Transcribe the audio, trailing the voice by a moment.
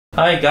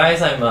Hi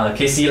guys, I'm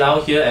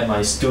KCLau here at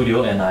my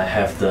studio, and I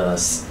have the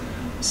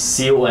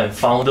CEO and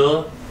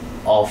founder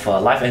of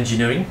Life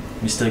Engineering,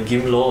 Mr.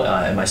 Kim Loh,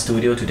 at my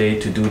studio today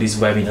to do this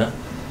webinar.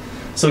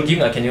 So Kim,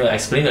 can you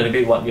explain a little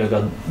bit what we are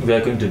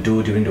going to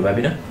do during the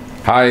webinar?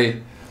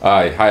 Hi,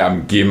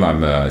 I'm Kim.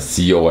 I'm a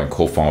CEO and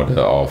co-founder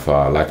of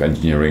Life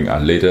Engineering.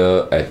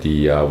 Later at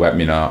the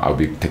webinar, I'll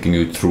be taking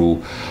you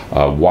through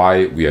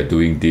why we are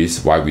doing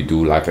this, why we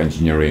do Life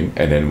Engineering,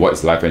 and then what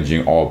is Life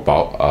Engineering all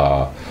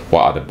about,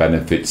 what are the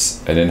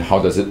benefits, and then how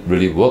does it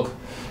really work.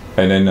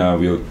 And then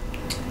we'll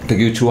take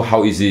you through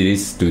how easy it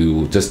is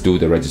to just do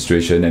the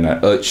registration, and I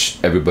urge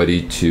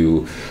everybody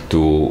to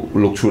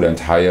look through the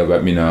entire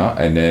webinar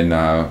and then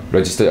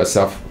register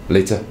yourself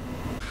later.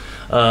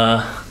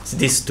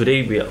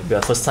 Today we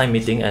are first time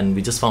meeting, and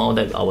we just found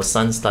out that our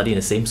sons study in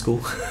the same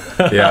school.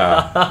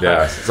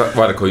 yeah. So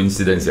what a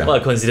coincidence! Yeah.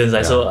 What a coincidence!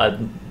 Yeah. So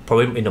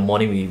probably in the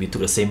morning we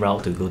took the same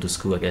route to go to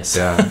school, I guess.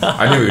 Yeah,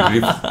 I knew we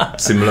live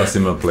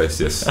similar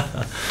place. Yes.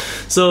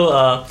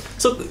 So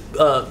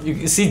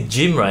you see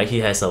Jim, right? He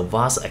has a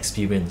vast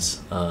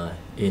experience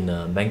in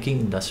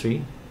banking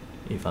industry,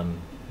 if I'm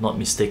not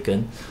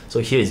mistaken. So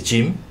here is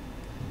Jim.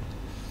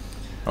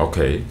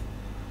 Okay.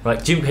 Right,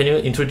 Jim, can you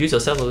introduce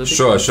yourself a little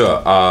bit?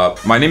 Sure.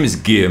 My name is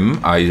Kim.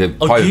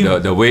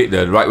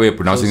 The right way of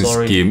pronouncing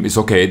is Kim. It's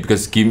okay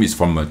because Kim is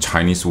from a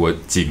Chinese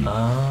word Jing.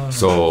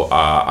 So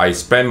I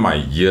spent my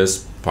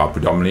years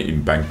predominantly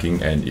in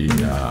banking and in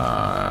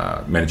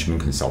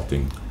management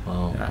consulting.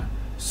 Wow. Yeah.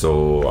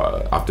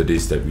 So after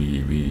this, that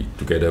we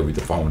together with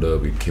the founder,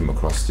 we came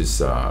across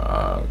this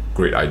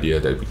great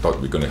idea that we thought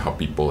we we're going to help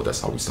people.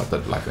 That's how we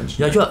started Life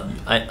Engineering. Yeah,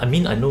 I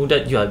mean, I know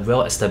that you are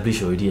well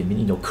established already. I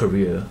mean, in your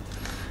career.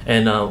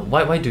 And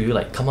why do you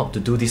come up to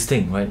do this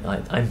thing, right?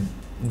 I'm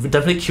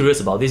definitely curious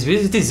about this.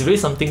 This is really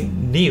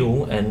something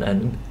new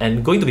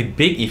and going to be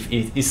big if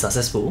it is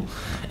successful,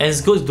 and it's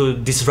going to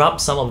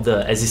disrupt some of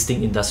the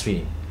existing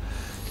industry.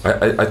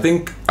 I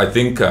think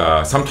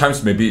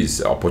sometimes maybe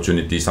it's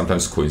opportunity,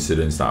 sometimes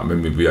coincidence.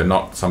 Maybe we are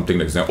not something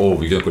like saying, oh,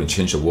 we're going to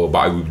change the world, but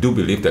I do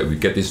believe that we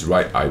get this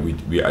right. We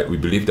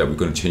believe that we're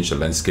going to change the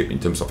landscape in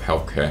terms of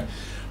healthcare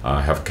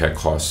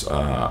costs,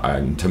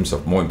 and in terms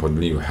of, more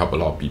importantly, we help a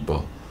lot of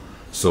people.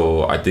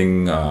 So I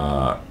think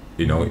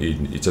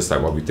it's just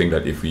like what we think,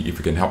 that if we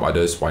can help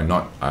others, why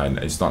not? And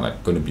it's not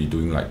like going to be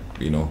doing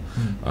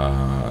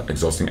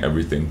exhausting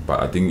everything,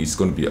 but I think it's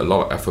going to be a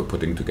lot of effort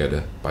putting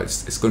together. But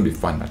it's going to be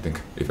fun, I think,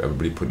 if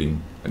everybody put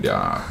in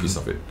their piece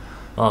of it.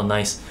 Oh,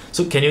 nice.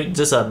 So can you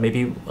just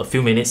maybe a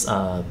few minutes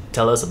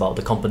tell us about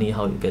the company,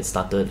 how you get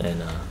started,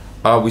 and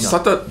we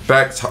started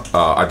back.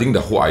 I think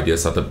the whole idea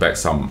started back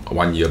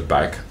 1 year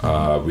back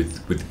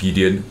with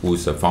Gideon,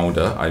 who's the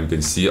founder. You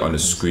can see on the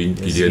screen,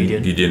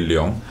 Gideon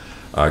Leong.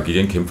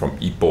 Gideon came from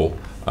Ipoh,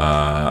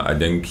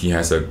 and then he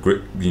has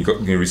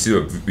he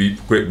received a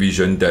great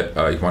vision that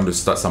he wanted to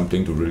start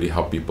something to really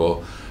help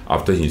people.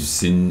 After he's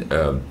seen,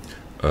 I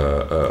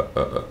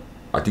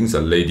think it's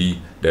a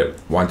lady that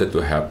wanted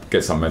to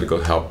get some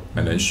medical help,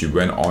 and then she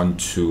went on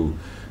to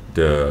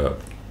the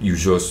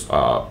usual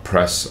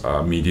press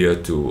media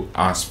to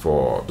ask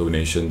for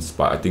donations.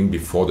 But I think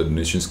before the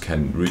donations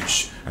can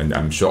reach, and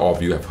I'm sure all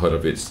of you have heard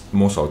of it,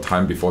 most of the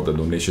time before the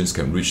donations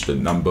can reach the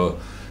number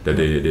that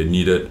they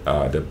needed,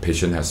 the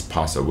patient has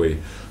passed away.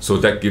 So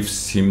that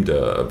gives him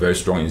the very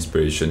strong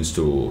inspirations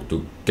to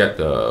get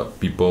the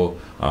people.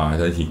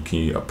 Then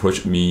he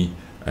approached me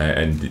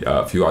and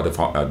a few other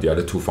the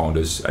other two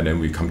founders, and then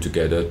we come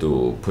together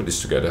to put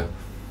this together.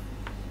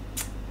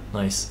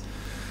 Nice.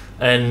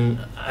 And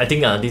I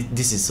think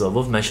this is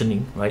worth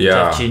mentioning, right?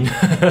 Yeah. Jeff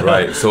Chin.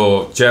 Right.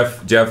 So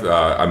Jeff,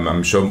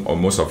 I'm sure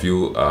most of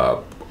you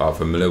are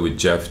familiar with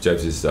Jeff.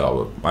 Jeff is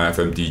my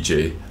FM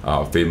DJ,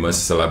 famous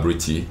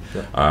celebrity.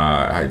 Yeah.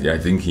 I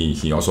think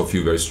he also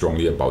feels very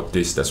strongly about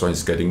this. That's why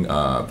he's getting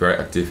very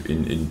active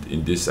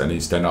in this, and he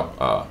stand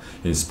up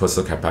in his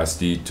personal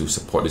capacity to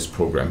support this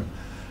program.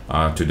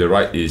 To the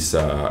right is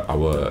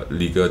our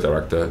legal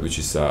director, which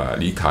is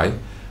Lee Kai.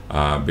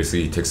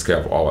 Basically, he takes care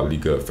of all our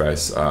legal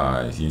affairs.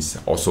 He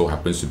also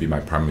happens to be my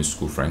primary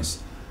school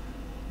friends.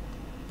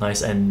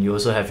 Nice. And you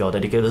also have your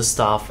dedicated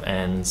staff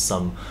and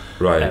some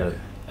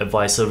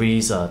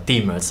advisories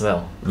team as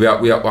well.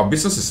 Our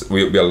business is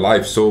we are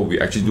live, so we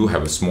actually do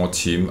have a small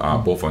team,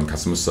 both on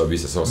customer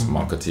service as well as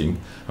marketing.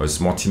 A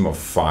small team of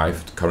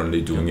 5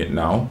 currently doing it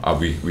now.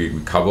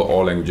 We cover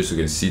all languages. You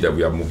can see that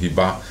we have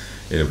Muhiba.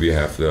 We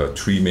have the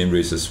 3 main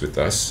races with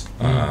us,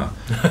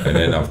 and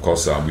then of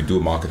course we do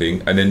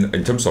marketing. And then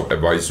in terms of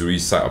advisory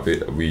side of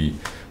it,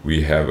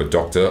 we have a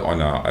doctor on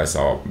as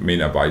our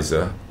main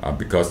advisor,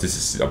 because this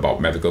is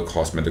about medical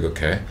cost, medical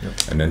care. Yep.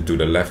 And then to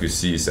the left you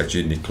see is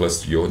actually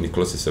Nicholas Yo.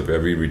 Nicholas is a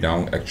very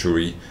renowned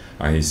actuary,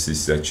 and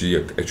he's actually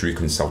an actuary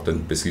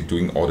consultant, basically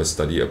doing all the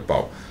study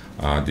about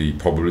the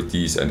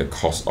probabilities and the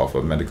cost of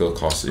a medical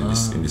cost in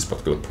this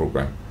particular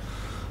program.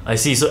 I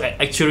see. So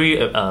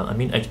actually,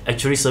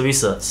 actuary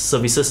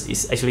services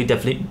is actually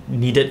definitely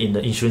needed in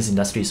the insurance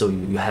industry. So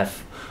you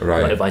have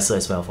an advisor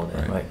as well for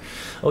that, right?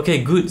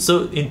 Okay, good.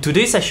 So in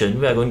today's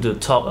session, we are going to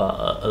talk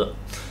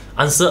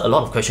answer a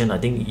lot of questions. I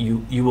think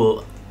you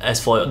will, as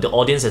for the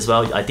audience as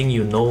well, I think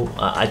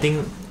I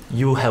think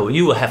you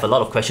will have a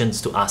lot of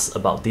questions to ask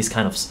about this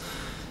kind of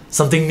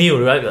something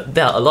new, right?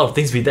 There are a lot of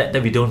things with that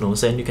we don't know.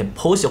 So you can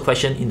post your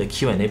question in the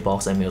Q&A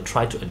box, and we'll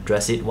try to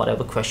address it.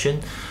 Whatever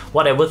question,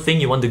 whatever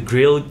thing you want to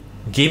grill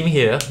Gim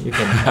here, you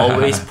can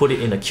always put it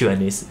in the Q&A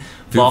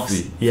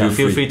box.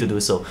 Feel free to do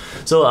so.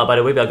 So by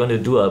the way, we are going to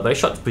do a very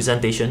short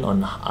presentation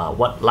on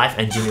what life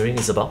engineering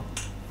is about.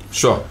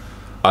 Sure.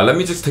 Let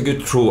me just take you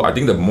through. I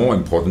think the more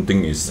important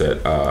thing is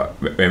that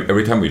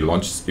every time we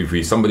launch,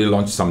 somebody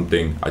launch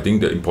something, I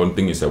think the important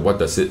thing is that what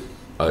does it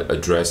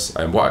address,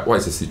 and what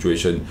is the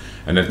situation.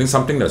 And I think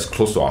something that's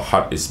close to our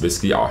heart is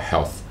basically our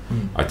health.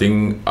 I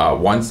think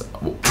once,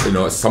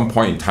 at some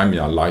point in time in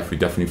our life, we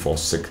definitely fall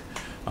sick,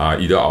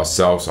 either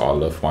ourselves or our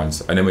loved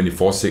ones. And then when you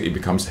fall sick, it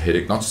becomes a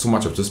headache, not so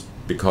much of just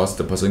because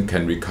the person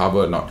can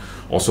recover or not.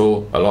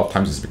 Also, a lot of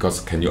times it's because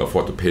can you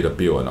afford to pay the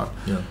bill or not.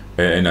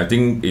 And I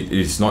think it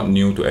is not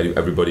new to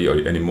everybody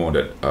anymore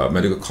that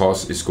medical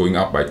cost is going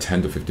up by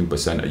 10 to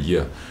 15% a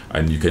year.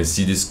 And you can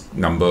see this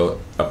number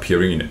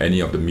appearing in any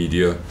of the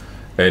media.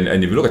 And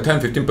if you look at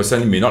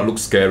 10-15%, it may not look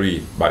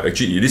scary, but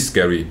actually it is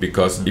scary,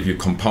 because if you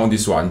compound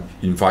this one,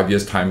 in 5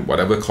 years' time,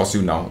 whatever it costs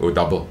you now, it will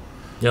double.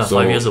 Yeah, so,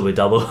 5 years will be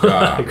double.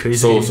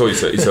 Crazy. So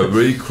it's a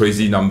really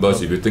crazy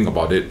numbers if you think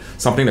about it.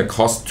 Something that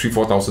costs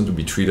 3,000-4,000 to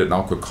be treated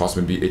now could cost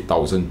maybe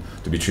 8,000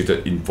 to be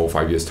treated in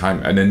 4-5 years'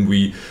 time. And then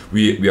we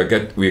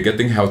are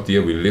getting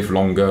healthier, we live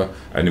longer,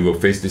 and we will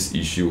face this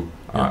issue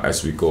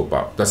as we go.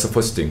 But that's the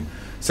first thing.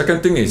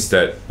 Second thing is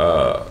that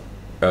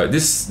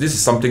this is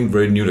something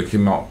very new that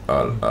came out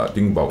I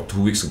think about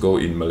 2 weeks ago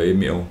in Malay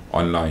Mail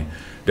online.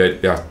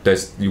 That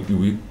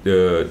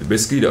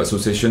basically the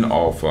Association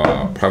of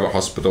Private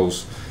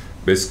Hospitals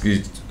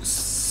basically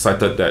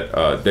cited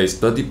that there is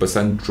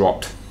 30%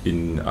 drop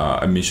in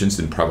admissions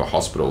in private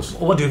hospitals.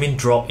 What do you mean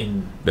drop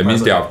in? That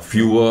means there are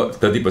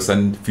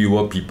 30%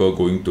 fewer people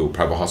going to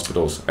private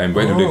hospitals. And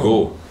where do they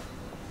go?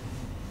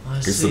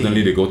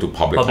 Certainly they go to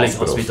public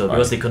hospitals,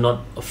 because they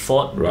cannot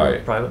afford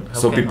private healthcare.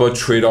 So people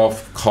trade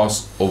off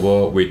cost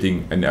over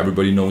waiting, and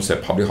everybody knows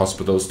that public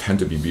hospitals tend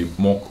to be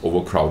more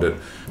overcrowded.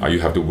 You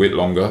have to wait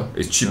longer.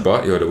 It's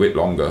cheaper, you have to wait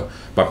longer.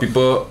 But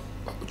people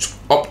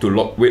opt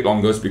to wait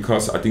longer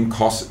because I think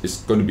cost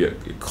is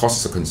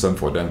a concern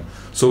for them.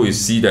 So we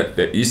see that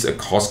there is a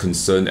cost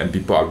concern and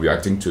people are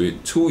reacting to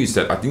it. Two is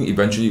that I think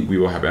eventually we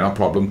will have another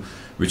problem,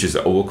 which is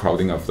the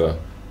overcrowding of the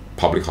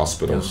public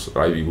hospitals,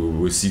 right? We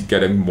will see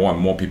getting more and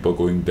more people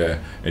going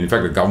there. And in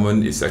fact, the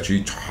government is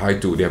actually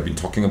they have been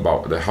talking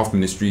about, the health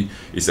ministry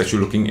is actually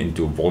looking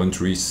into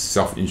voluntary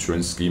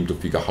self-insurance scheme to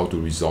figure out how to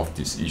resolve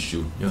this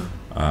issue.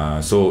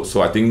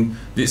 So I think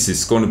this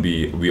is going to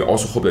be, we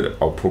also hope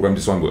that our program,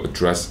 this one, will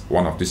address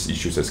one of these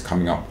issues that's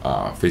coming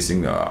up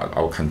facing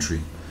our country.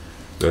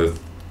 The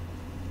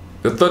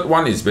third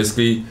one is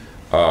basically,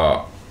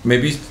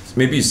 maybe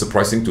it's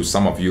surprising to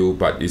some of you,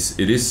 but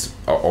it is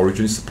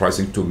originally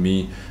surprising to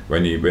me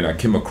when I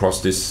came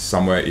across this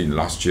somewhere in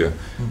last year,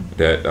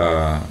 that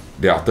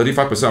there are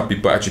 35% of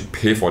people actually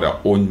pay for their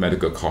own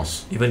medical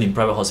costs. Even in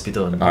private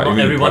hospital, not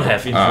everyone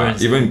have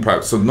insurance. Even in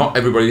private, so not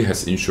everybody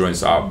has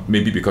insurance.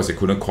 Maybe because they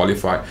couldn't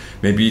qualify.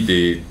 Maybe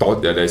they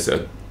thought that there's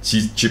a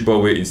cheaper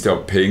way, instead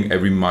of paying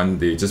every month,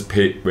 they just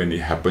pay when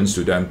it happens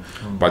to them.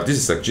 But this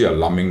is actually a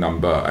alarming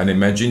number. And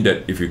imagine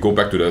that if you go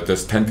back to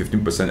there's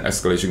 10-15%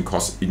 escalation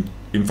cost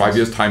in 5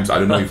 years' times, I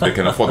don't know if they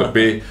can afford to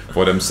pay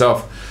for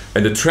themselves.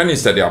 And the trend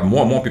is that there are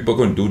more and more people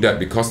going to do that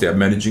because they are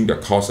managing the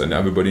cost, and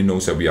everybody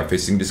knows that we are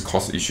facing this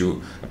cost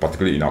issue,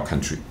 particularly in our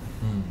country.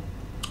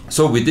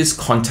 So with this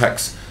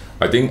context,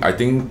 I think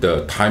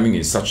the timing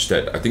is such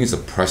that I think it's a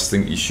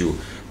pressing issue.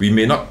 We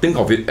may not think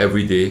of it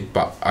every day,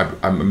 but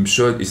I'm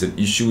sure it's an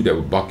issue that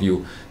will bug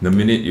you the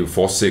minute you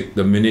fall sick,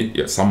 the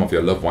minute some of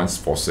your loved ones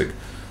fall sick.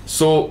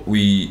 So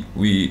we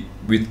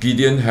with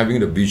Gideon having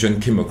the vision,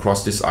 came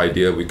across this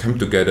idea. We came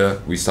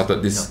together. We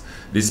started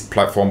this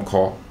platform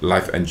called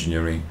Life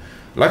Engineering.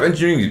 Life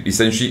Engineering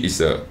essentially is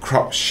a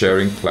crowd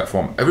sharing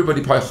platform.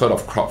 Everybody probably heard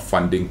of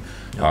crowdfunding.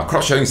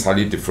 Crowd sharing is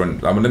slightly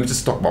different. Let me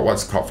just talk about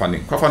what's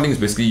crowdfunding. Crowdfunding is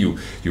basically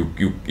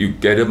you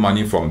gather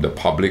money from the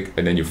public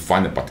and then you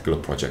fund a particular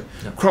project.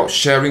 Crowd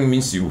sharing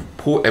means you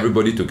pull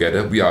everybody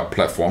together. We are a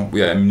platform.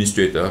 We are an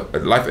administrator.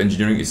 Life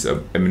Engineering is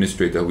an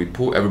administrator. We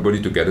pull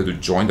everybody together to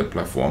join the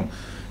platform.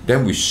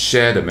 Then we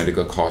share the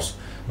medical cost.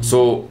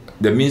 So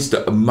that means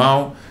the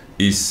amount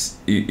is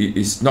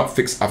not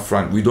fixed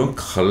upfront. We don't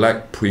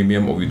collect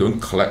premium or we don't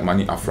collect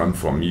money upfront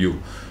from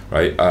you,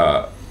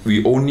 right?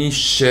 We only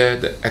share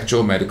the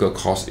actual medical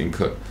costs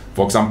incurred.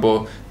 For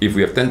example, if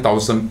we have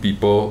 10,000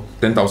 people,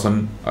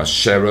 10,000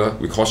 sharer,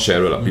 we call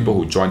sharer, people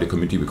who join the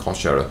community, we call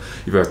sharer.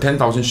 If we have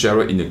 10,000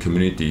 sharer in the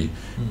community,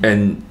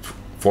 and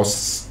for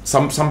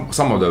some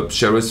of the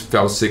sharers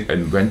fell sick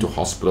and went to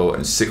hospital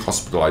and seek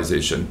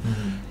hospitalization,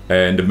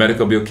 and the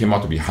medical bill came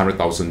out to be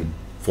 100,000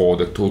 for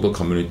the total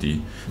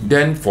community.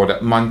 Then for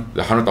that month, the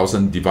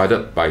 100,000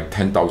 divided by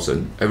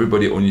 10,000,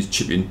 everybody only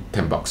chip in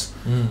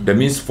 $10. That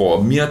means for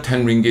a mere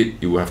 10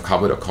 ringgit, you will have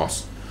covered the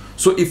cost.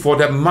 So if for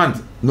that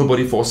month,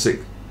 nobody falls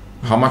sick,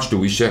 How much do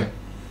we share?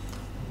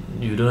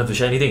 You don't have to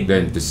share anything.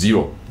 Then the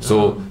zero.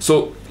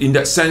 So in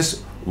that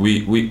sense,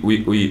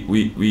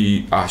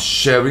 we are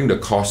sharing the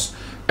cost,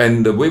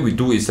 and the way we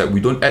do is that we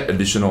don't add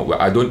additional.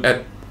 I don't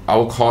add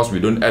our cost. We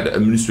don't add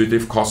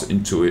administrative cost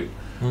into it.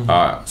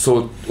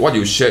 So what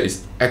you share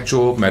is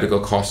actual medical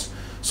costs.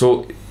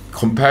 So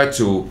compared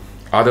to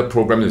other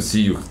programs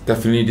you see,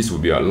 definitely this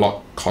would be a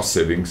lot cost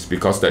savings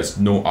because there's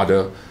no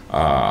other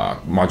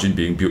margin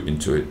being built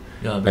into it.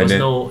 Yeah, because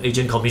no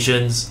agent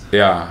commissions.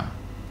 Yeah.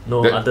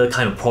 No other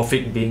kind of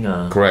profit being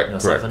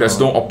correct. There's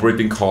no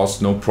operating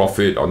cost, no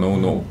profit, or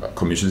no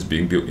commissions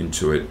being built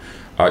into it,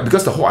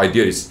 because the whole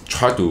idea is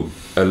try to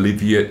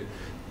alleviate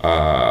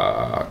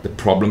the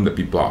problem that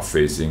people are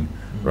facing,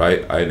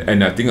 right?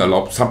 And I think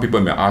some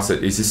people may ask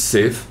that, is it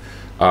safe?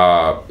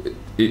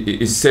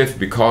 It is safe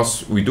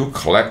because we do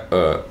collect.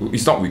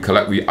 It's not we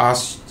collect. We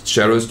ask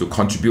sharers to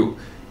contribute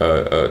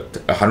a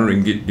 100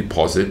 ringgit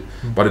deposit,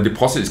 but the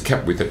deposit is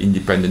kept with an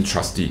independent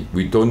trustee.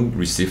 We don't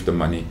receive the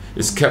money.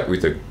 It's kept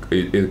with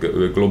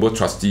a global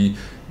trustee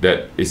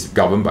that is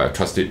governed by a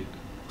trustee.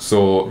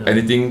 So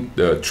anything,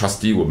 the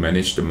trustee will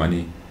manage the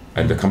money,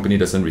 and the company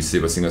doesn't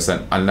receive a single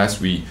cent unless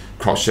we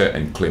crowd share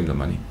and claim the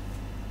money.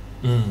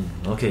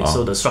 Okay,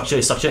 so the structure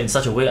is structured in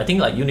such a way. I think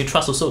like unit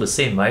trust also the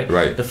same, right?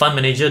 Right. The fund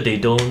manager, they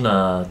don't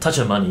touch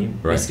the money.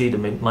 Right. Basically, the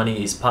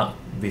money is parked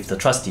with the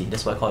trustee.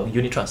 That's why I call it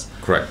unit trust.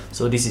 Correct.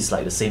 So this is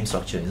like the same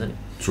structure, isn't it?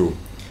 True.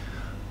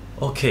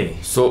 Okay.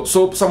 So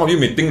some of you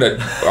may think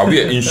that are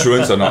we an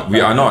insurance or not? We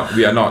are not.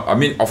 We are not. I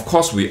mean, of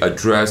course, we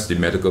address the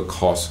medical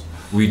costs.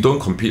 We don't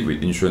compete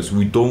with insurance.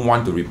 We don't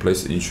want to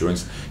replace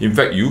insurance. In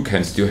fact, you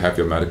can still have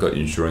your medical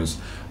insurance.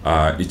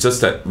 It's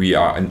just that we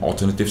are an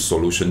alternative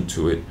solution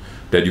to it.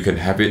 That you can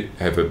have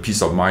a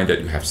peace of mind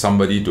that you have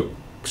somebody to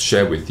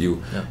share with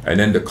you, and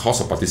then the cost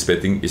of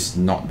participating is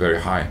not very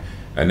high,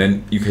 and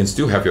then you can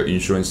still have your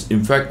insurance.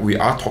 In fact, we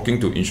are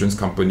talking to insurance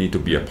company to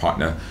be a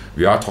partner.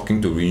 We are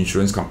talking to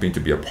reinsurance company to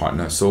be a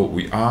partner. So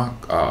we are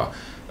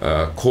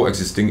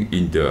coexisting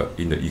in the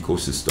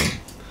ecosystem.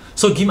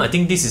 So Kim, I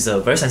think this is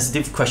a very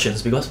sensitive question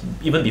because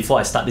even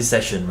before I start this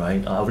session,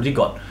 right, I already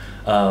got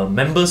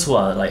members who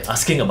are like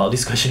asking about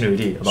this question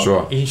already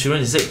about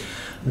insurance.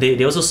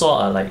 They also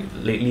saw like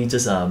lately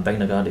just Bank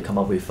Negara, they come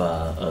up with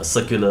a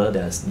circular.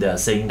 They are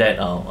saying that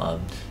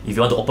if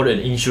you want to operate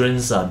an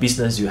insurance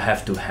business, you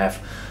have to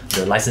have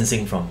the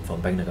licensing from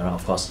Bank Negara,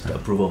 of course, the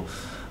approval.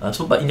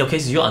 But in your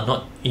case, you are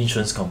not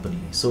insurance company,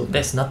 so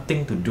that's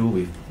nothing to do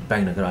with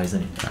Bank Negara,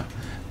 isn't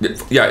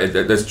it? Yeah,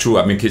 that's true.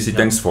 I mean, Casey,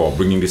 thanks for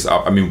bringing this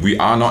up. I mean, we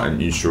are not an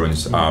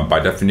insurance.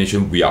 By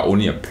definition, we are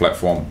only a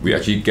platform. We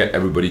actually get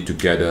everybody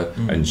together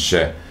and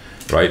share,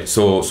 right?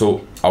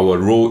 So our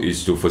role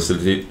is to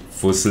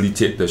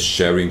facilitate the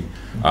sharing.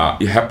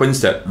 It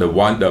happens that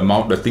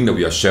the thing that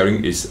we are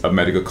sharing is a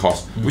medical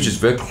cost, which is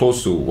very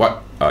close to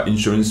what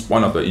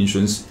one of the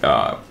insurance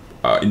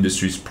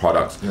industry's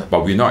products,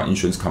 but we're not an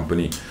insurance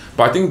company.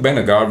 But I think Bank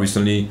Negara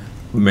recently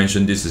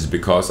mentioned this is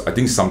because I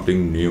think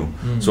something new.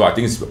 So I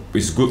think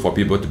it's good for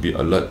people to be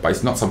alert, but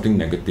it's not something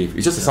negative.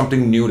 It's just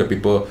something new that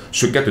people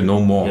should get to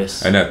know more.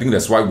 And I think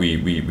that's why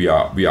we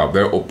are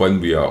very open.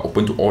 We are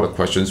open to all the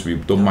questions. We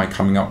don't mind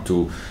coming up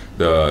to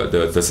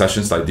the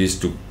sessions like this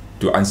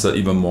to answer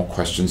even more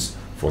questions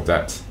for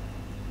that.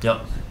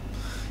 Yep.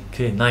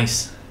 Okay,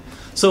 nice.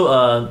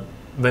 So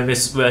when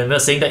we're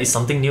saying that it's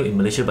something new in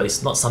Malaysia, but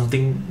it's not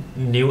something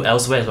new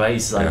elsewhere, right?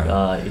 It's like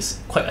it's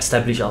quite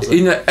established also.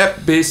 In an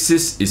app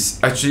basis,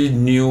 it's actually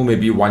new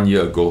maybe 1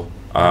 year ago.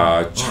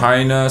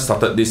 China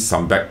started this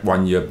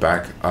 1 year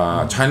back.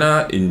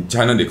 In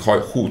China they call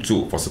it 互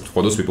助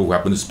for those people who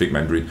happen to speak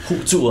Mandarin.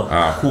 互助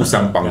互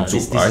相帮助,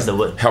 this is the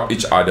word. Help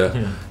each other.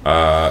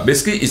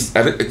 Basically, it's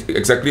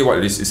exactly what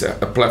it is. It's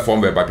a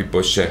platform whereby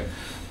people share.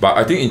 But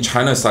I think in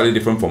China, it's slightly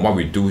different from what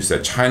we do. Is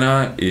that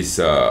China is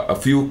a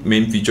few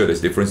main features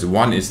that's different.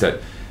 One is that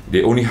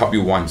they only help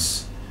you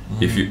once.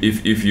 If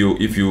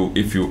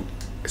you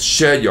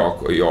share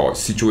your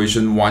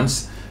situation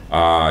once,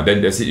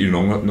 then that's it. You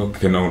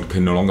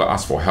can no longer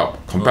ask for help.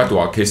 Compared to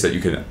our case, that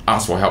you can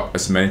ask for help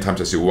as many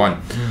times as you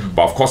want.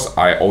 But of course,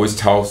 I always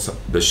tell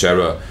the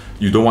sharer,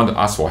 you don't want to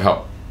ask for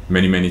help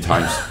many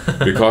times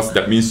because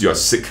that means you're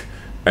sick.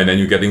 And then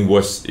you're getting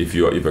worse if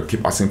you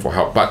keep asking for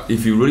help. But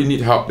if you really need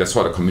help, that's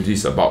what the community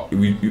is about.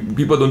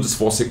 People don't just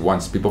fall sick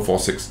once; people fall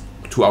sick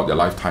throughout their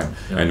lifetime,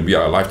 and we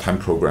are a lifetime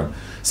program.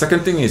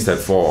 Second thing is that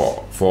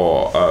for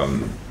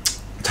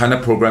China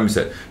program is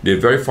that they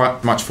very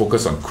much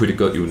focus on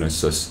critical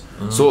illnesses.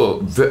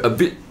 So a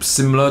bit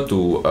similar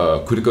to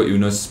a critical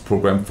illness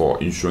program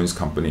for insurance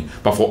company.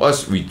 But for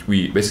us,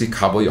 we basically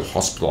cover your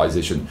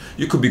hospitalization.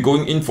 You could be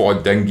going in for a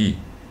dengue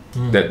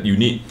that you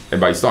need,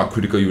 but it's not a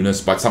critical illness.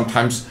 But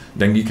sometimes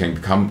dengue can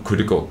become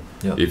critical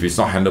if it's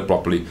not handled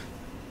properly.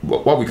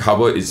 What we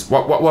cover is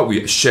what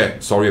we share.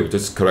 Sorry, I will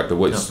just correct the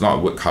word. It's not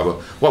a word cover.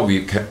 What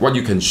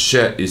you can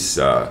share is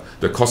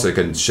the cost that you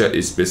can share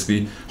is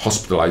basically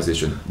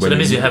hospitalization. So that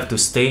means you have to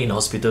stay in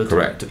hospital.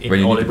 Correct. When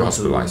you need to be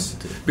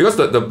hospitalized. Because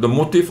the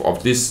motive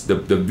of this,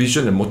 the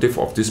vision and motive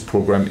of this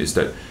program is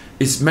that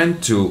it's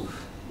meant to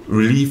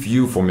relieve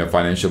you from your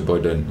financial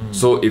burden.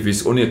 So if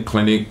it's only a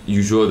clinic,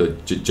 usual the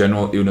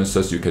general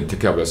illnesses, you can take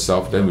care of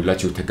yourself, then we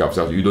let you take care of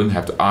yourself. You don't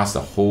have to ask the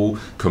whole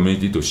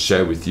community to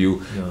share with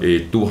you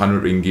a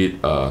 200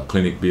 ringgit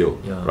clinic bill,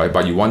 right?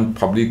 But you want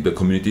the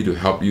community to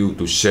help you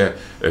to share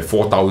a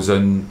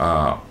 4,000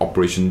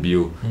 operation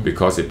bill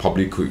because it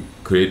probably could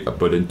create a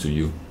burden to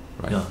you,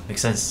 right? Yeah,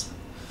 makes sense.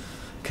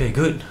 Okay,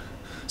 good.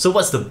 So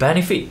what's the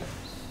benefit?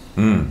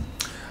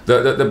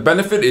 The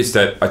benefit is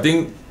that I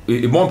think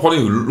more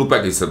importantly, we look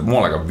back, it's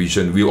more like a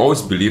vision. We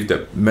always believe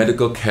that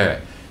medical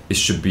care, it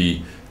should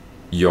be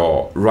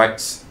your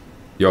rights,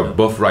 your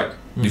birthright.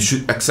 You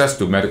should access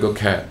to medical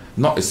care.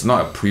 It's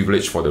not a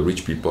privilege for the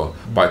rich people,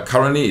 but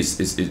currently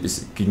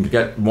it can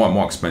get more and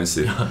more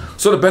expensive.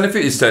 So the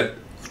benefit is that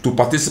to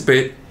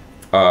participate,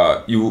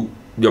 your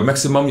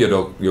maximum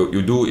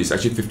you do is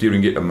actually 50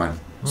 ringgit a month.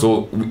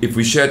 So if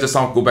we share, just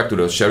now go back to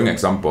the sharing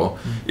example,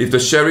 if the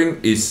sharing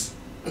is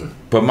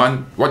per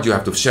month, what you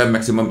have to share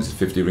maximum is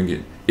 50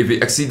 ringgit. If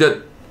it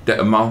exceeded that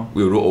amount,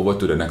 we'll roll over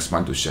to the next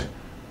month to share.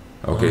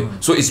 Okay,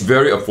 so it's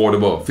very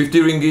affordable. 50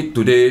 ringgit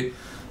today.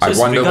 So it's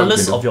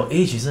regardless of your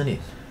age, isn't it?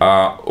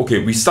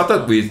 Okay, we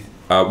started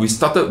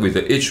with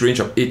the age range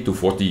of 8 to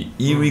 40.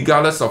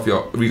 Regardless of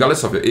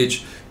your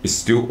age, it's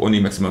still only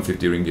maximum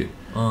 50 ringgit.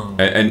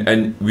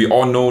 And we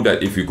all know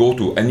that if you go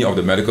to any of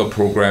the medical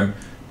program,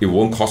 it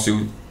won't cost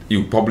you.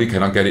 You probably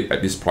cannot get it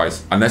at this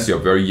price unless you're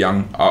very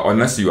young,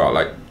 unless you are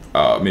like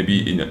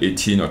maybe in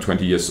 18 or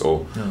 20 years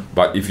old.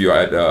 But if you are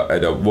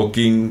at a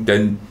working,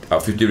 then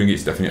 50 ringgit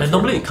is definitely. And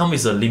normally it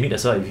comes with a limit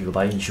as well if you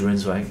buy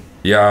insurance, right?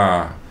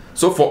 Yeah.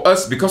 So for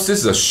us, because this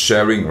is a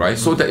sharing, right?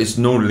 So there is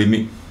no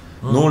limit,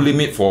 no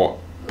limit for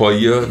per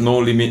year, no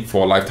limit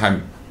for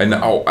lifetime. And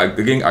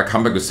again, I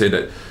come back to say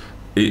that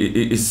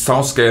it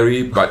sounds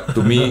scary, but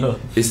to me,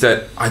 it's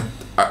that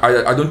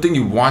I don't think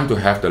you want to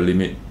have the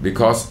limit,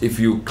 because if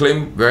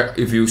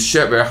you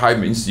share very high,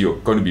 means you're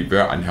going to be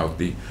very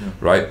unhealthy,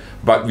 right?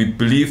 But we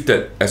believe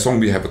that as long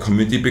as we have a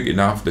community big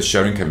enough, the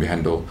sharing can be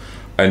handled.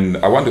 And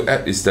I want to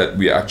add is that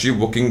we are actually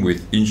working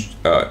with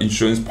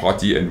insurance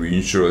party and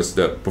reinsurers,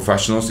 the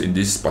professionals in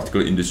this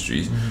particular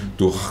industry,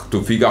 to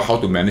figure out how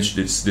to manage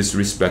this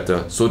risk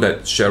better, so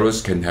that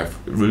sharers can have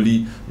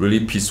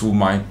really peaceful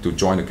mind to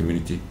join the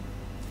community.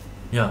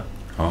 Yeah.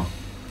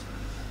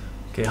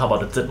 Okay, how about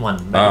the third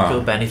one?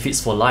 Medical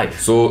benefits for life.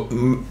 So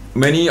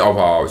many of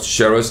our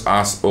sharers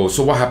ask,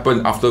 so what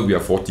happened after we are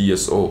 40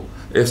 years old?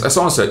 As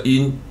long as you're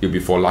in, you'll be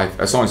for life.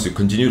 As long as you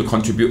continue to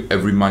contribute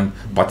every month,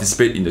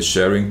 participate in the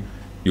sharing,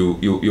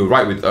 you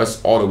ride with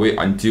us all the way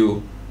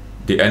until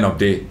the end of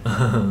day,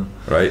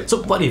 right?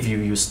 So what if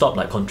you stop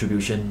like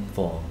contribution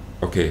for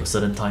a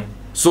certain time?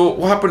 So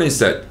what happened is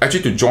that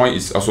actually to join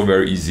is also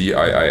very easy.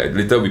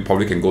 Later we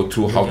probably can go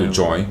through how to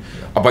join.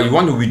 But you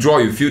want to withdraw,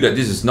 you feel that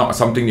this is not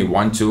something you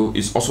want to,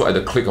 it's also at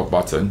the click of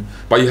button.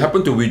 But you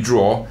happen to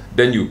withdraw,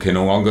 then you can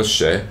no longer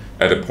share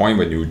at the point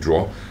when you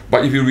withdraw.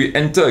 But if you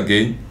re-enter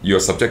again, you're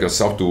subject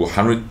yourself to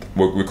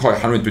we call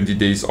it 120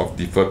 days of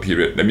deferred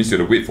period. That means you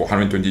have to wait for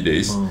 120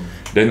 days,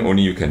 then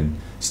only you can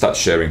start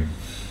sharing.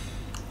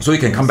 So you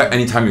can come back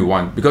anytime you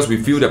want, because we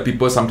feel that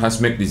people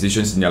sometimes make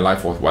decisions in their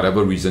life for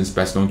whatever reasons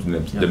best known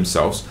to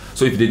themselves.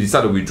 So if they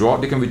decide to withdraw,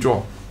 they can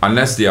withdraw,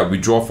 unless they are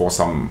withdraw for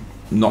some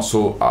not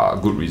so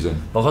good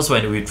reason. Because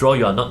when you withdraw,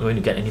 you are not going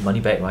to get any money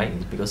back, right?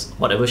 Because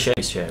whatever share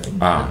is sharing.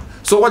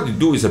 So what you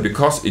do is that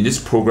because in this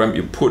program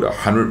you put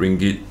 100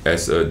 ringgit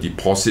as a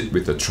deposit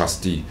with a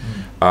trustee,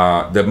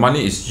 the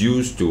money is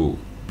used to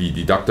be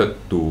deducted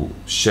to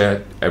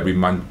share every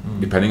month,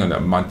 depending on the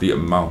monthly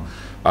amount.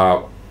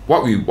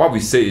 What we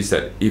say is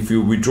that if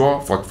you withdraw,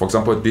 for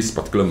example, this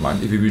particular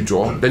month, if you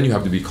withdraw, then you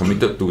have to be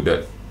committed to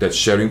that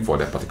sharing for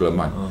that particular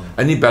month.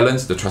 Any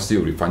balance, the trustee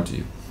will refund to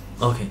you.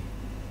 Okay.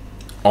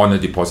 On a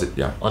deposit,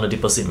 On a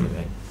deposit,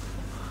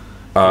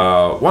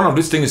 right. One of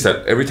these things is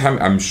that every time,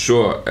 I'm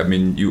sure, I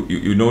mean,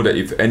 you know that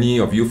if any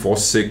of you fall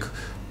sick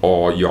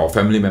or your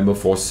family member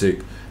falls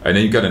sick, and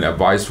then you get an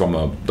advice from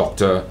a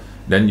doctor,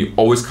 then you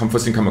always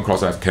first thing come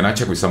across as, can I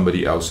check with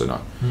somebody else or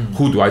not?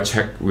 Who do I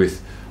check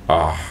with?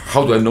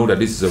 How do I know that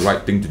this is the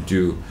right thing to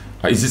do?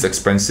 Is this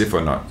expensive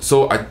or not?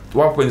 So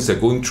what happens is that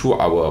going through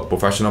our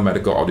professional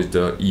medical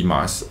auditor,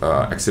 EMAS,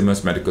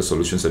 Eximus Medical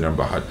Solutions in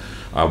Bahad,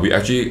 we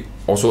actually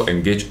also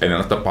engage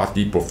another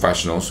party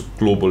professionals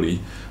globally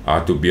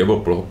to be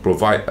able to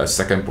provide a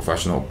second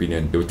professional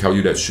opinion. They will tell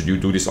you that should you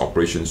do this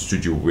operation,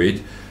 should you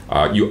wait?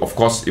 Of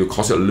course, it will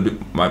cost you a little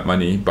bit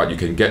money, but you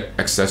can get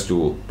access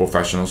to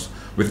professionals.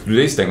 With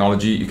today's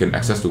technology, you can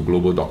access to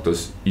global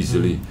doctors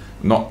easily.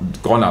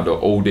 Not gone are the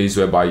old days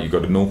whereby you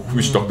got to know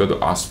which doctor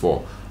to ask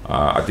for.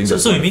 I think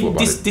that's so. You mean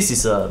this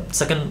is a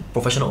second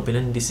professional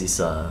opinion? This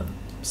is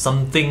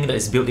something that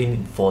is built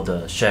in for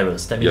the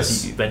sharers. That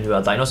means when you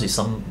are diagnosed with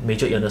some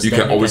major illness, you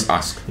can always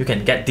ask. You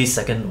can get this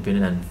second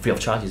opinion and free of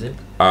charge. Is it?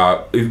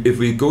 If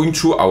we're going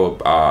through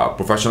our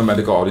professional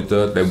medical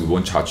auditor, then we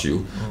won't charge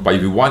you. But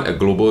if you want a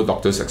global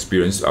doctor's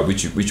experience,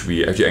 which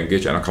we actually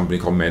engage in a company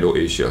called Meadow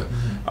Asia,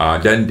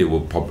 then they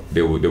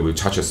will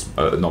charge us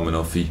a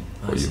nominal fee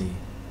for you.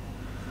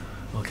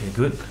 Okay,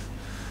 good.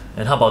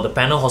 And how about the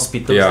panel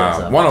hospitals?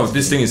 Yeah, one of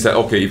these things is that,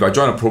 okay, if I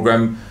join a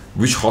program,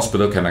 which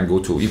hospital can I go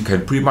to? You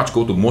can pretty much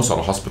go to most of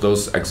the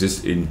hospitals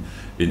exist in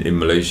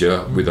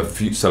Malaysia, with a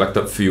few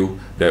selected few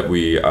that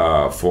we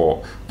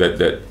for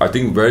that I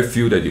think very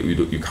few that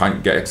you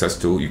can't get access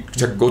to. You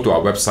go to our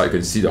website, you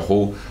can see the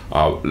whole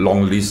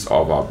long list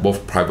of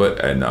both private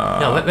and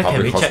where can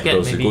public we check it?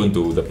 hospitals. You go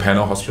into the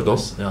panel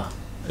hospitals. Yeah.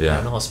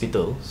 Panel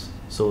hospitals.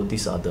 So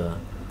these are the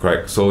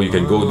correct. So you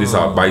can go. These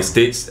are by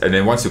states, and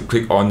then once you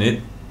click on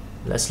it,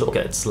 let's look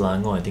at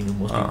Selangor. I think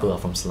most people are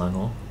from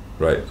Selangor.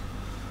 Right.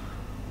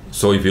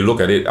 So if you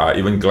look at it,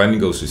 even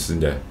Gleneagles is in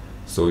there.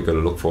 So we gotta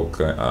look for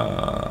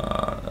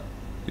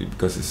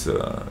because it's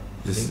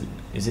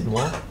is it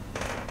more?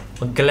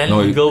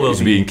 Gleneagles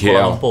will be in KL.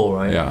 Kuala Lumpur,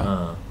 right?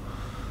 Yeah.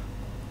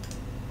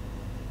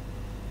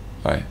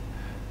 Right.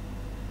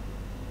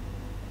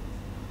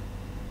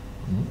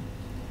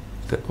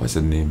 What's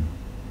the name?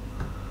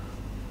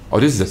 Oh,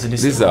 this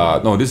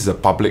is a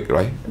public,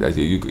 right? This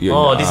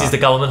is the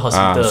government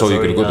hospital. So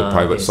you can go to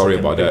private. Sorry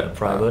about that.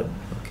 Private.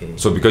 Okay.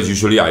 So because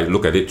usually I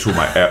look at it through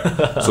my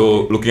app,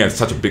 so looking at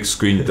such a big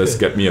screen does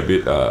get me a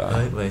bit.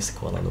 Where is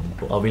Kuala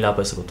Lumpur? Villa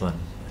Persekutuan.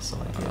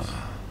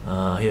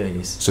 Here it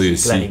is. So you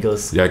Gleneagles.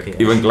 see, yeah, okay,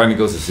 even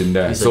Gleneagles is in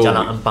there. It's so the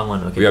Jalan Ampang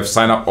one. Okay. We have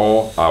signed up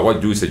all. What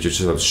you do is that you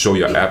just have to show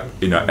your app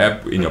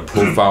in your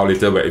profile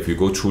later. Where if you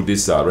go through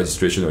this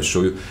registration, it'll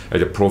show you at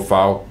the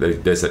profile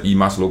there's an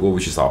EMAS logo,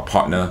 which is our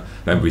partner.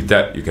 Then with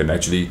that, you can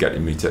actually get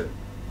admitted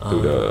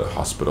to the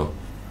hospital.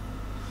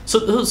 So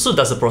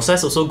does the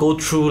process also go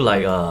through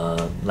like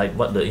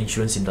what the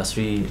insurance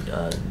industry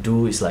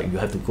do is like you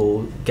have to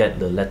go get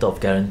the letter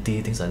of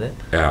guarantee, things like that?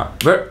 Yeah,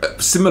 very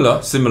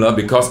similar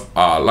because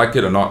like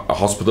it or not, a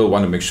hospital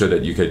want to make sure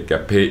that you can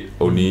get paid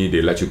only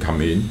they let you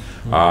come in.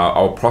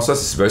 Our process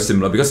is very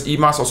similar because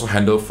EMAS also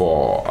handle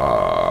for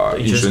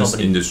insurance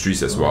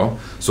industries as well.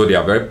 So they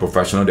are very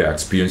professional, they are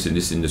experienced in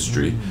this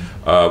industry.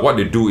 What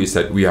they do is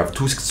that we have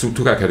two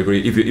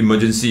category. If you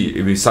emergency,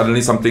 if you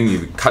suddenly something,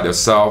 you cut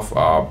yourself,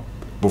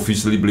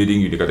 profusely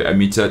bleeding, you get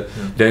admitted,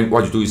 then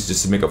what you do is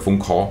just make a phone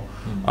call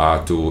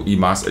to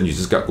EMAS and you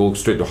just go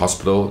straight to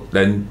hospital.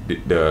 Then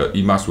the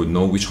EMAS will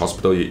know which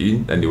hospital you're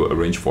in and they will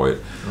arrange for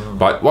it.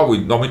 But what we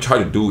normally try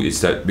to do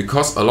is that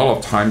because a lot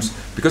of times,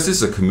 because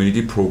this is a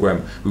community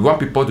program, we want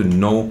people to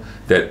know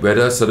that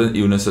whether certain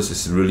illnesses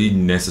is really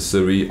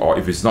necessary or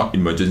if it's not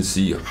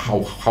emergency,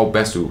 how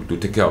best to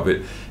take care of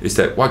it. Is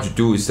that what you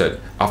do is that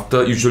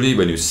after, usually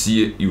when you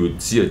see it, you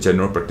would see a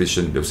general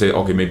practitioner, they'll say,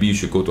 okay, maybe you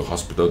should go to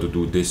hospital to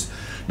do this.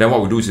 Then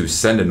what we do is we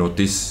send the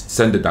notice,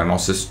 send the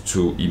diagnosis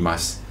to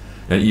EMAS.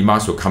 And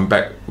EMAS will come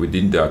back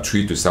within the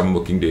 3 to 7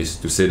 working days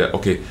to say that,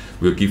 okay,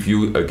 we'll give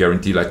you a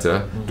guarantee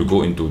letter to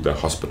go into the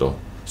hospital.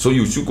 So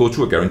you should go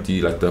through a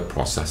guarantee letter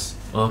process.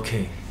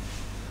 Okay.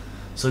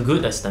 So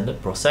good, that's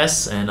standard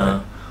process.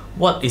 And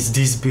what is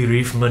this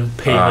bereavement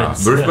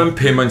payments? Bereavement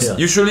payments,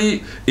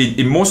 usually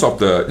in most of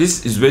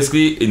this is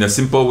basically in a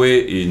simple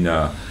way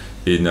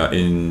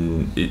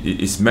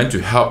it's meant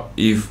to help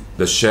if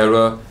the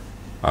sharer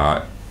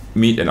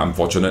meet an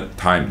unfortunate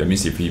time. That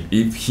means if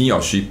he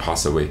or she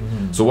pass away.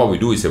 So what we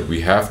do is that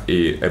we have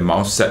a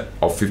amount set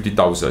of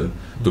 50,000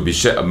 to be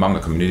shared among the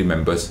community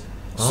members.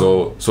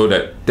 So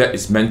that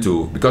is meant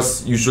to,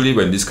 because usually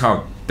when this kind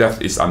of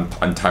death is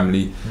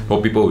untimely, for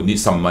people who need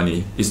some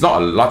money, it's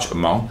not a large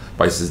amount,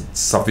 but it's a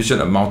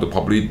sufficient amount to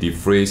probably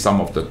defray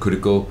some of the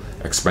critical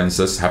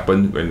expenses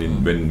happen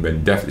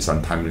when death is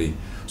untimely.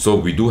 So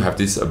we do have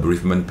this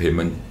bereavement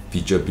payment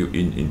feature built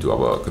into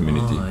our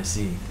community. I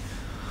see.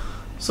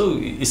 So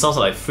it sounds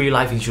like free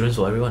life insurance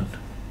for everyone.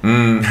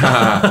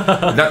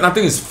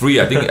 Nothing is free.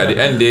 I think at the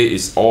end of the day,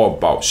 it's all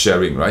about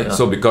sharing, right?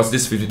 So because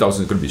this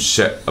 50,000 is going to be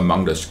shared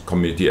among the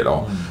community at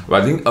all.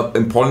 But I think an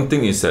important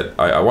thing is that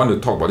I want to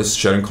talk about this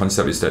sharing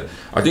concept is that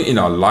I think in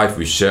our life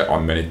we share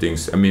on many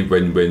things. I mean,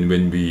 when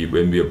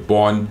we are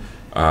born,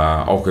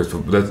 okay, so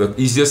the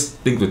easiest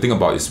thing to think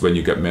about is when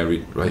you get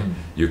married, right?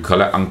 You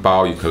collect ang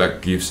pao, you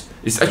collect gifts.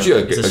 It's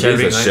actually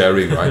a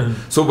sharing, right?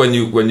 So when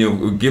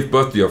you give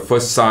birth to your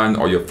first son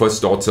or your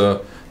first daughter,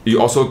 you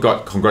also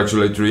got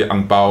congratulatory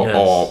ang pao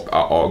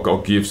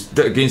or gifts.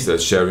 That against the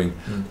sharing.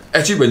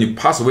 Actually, when you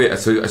pass away,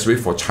 especially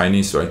for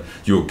Chinese, right,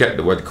 you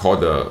get what they call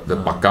the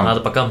pakam.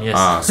 The pakam,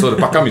 yes. So the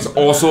pakam is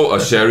also a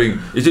sharing.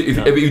 If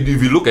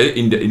you look at it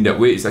in that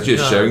way, it's actually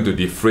a sharing to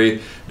defray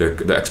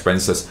the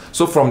expenses.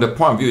 So from the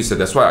point of view,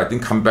 that's why I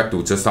think come back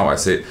to just now I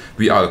said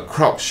we are a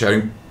crowd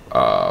sharing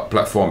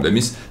platform. That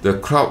means the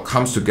crowd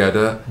comes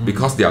together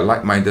because they are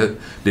like-minded.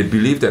 They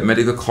believe that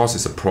medical cost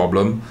is a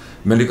problem.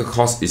 Medical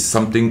cost is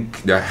something,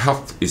 their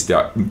health is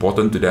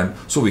important to them.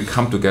 So we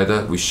come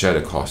together, we share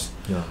the cost.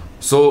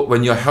 So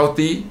when you're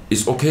healthy,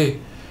 it's okay.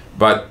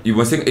 But you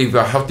must think, if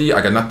you're healthy,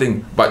 I got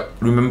nothing. But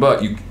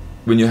remember,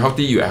 when you're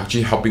healthy, you're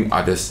actually helping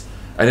others.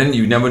 And then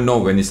you never know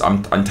when it's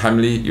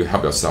untimely, you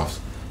help yourself.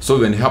 So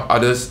when you help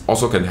others,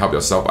 also can help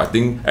yourself, I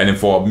think. And then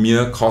for a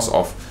mere cost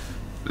of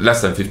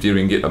less than 50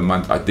 ringgit a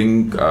month, I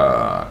think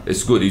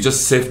it's good. You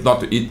just save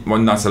not to eat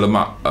one nasi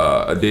lemak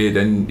a day,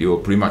 then you're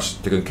pretty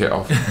much taken care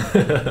of.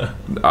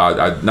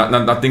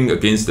 Nothing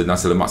against the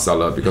nasi lemak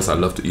seller, because I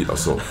love to eat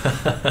also.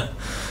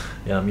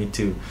 Yeah, me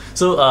too.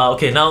 So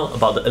okay, now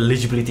about the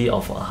eligibility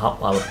of how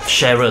our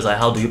sharers,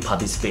 how do you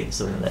participate?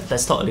 So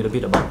let's talk a little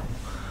bit about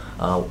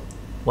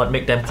what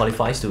make them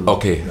qualifies to.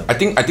 Okay, I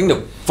think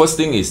the first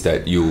thing is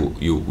that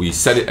we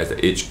set it at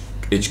the age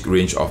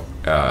range of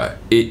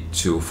 8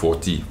 to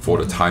 40 for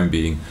the time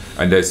being,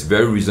 and there's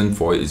very reason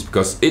for it is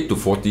because 8 to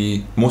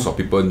 40, most of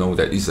people know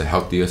that is the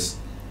healthiest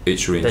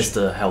age range. That's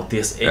the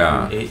healthiest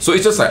age. So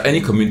it's just like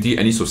any community,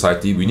 any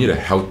society, we need a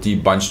healthy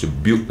bunch to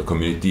build the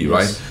community,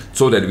 right?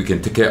 So that we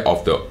can take care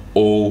of the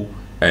old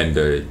and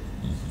the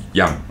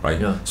young, right?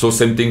 So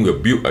same thing, we'll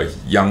build a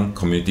young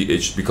community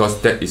age,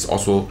 because that is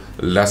also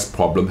less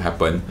problem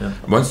happen.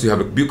 Once you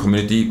have a built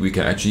community, we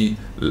can actually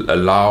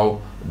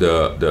allow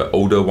the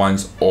older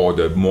ones or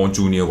the more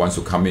junior ones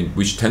to come in,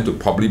 which tend to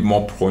probably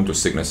more prone to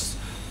sickness,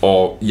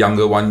 or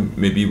younger one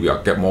maybe we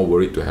get more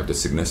worried to have the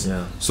sickness.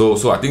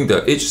 So I think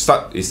the age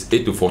start is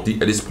 8 to 40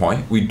 at this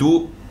point. We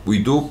do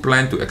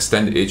plan to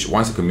extend the age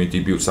once the community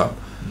builds up.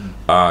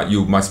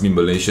 You must be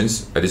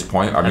Malaysians at this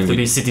point. I mean, to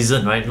be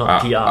citizen, right?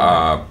 Not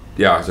PR.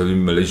 Yeah, so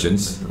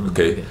Malaysians.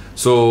 Okay.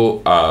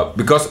 So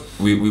because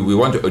we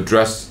want to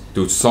address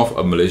to solve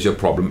a Malaysia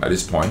problem at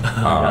this point,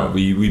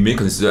 we may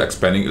consider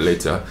expanding it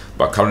later,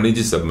 but currently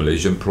this is a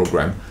Malaysian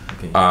program.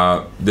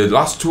 The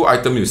last two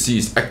items you see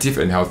is active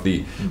and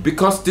healthy,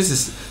 because this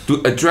is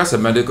to address a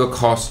medical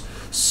cost.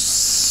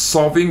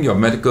 Solving your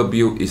medical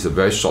bill is a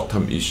very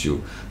short-term issue,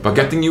 but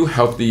getting you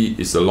healthy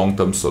is a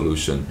long-term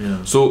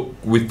solution. So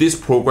with this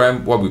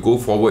program, what we go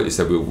forward is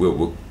that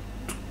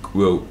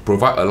we'll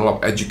provide a lot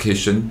of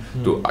education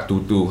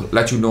to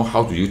let you know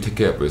how do you take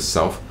care of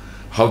yourself,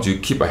 how do you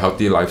keep a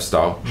healthy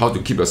lifestyle, how to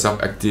keep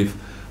yourself active,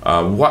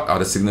 what are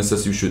the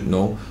sicknesses you should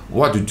know,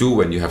 what to do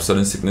when you have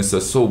certain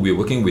sicknesses. So we're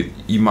working with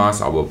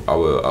EMAS,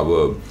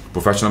 our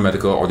professional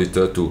medical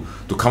auditor, to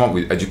come up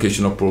with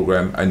educational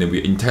program, and then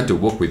we intend to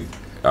work with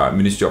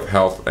Ministry of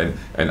Health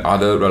and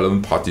other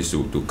relevant parties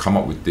to come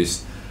up with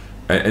this.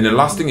 And the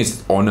last thing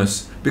is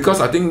honest,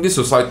 because I think this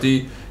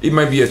society, it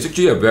might be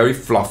actually a very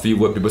fluffy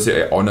word. People say,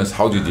 hey, honest,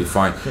 how do you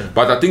define?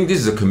 But I think this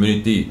is a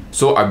community,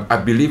 so I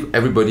believe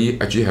everybody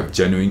actually have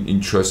genuine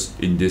interest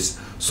in this.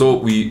 So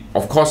we,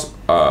 of course,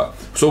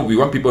 so we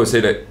want people to say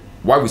that,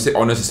 why we say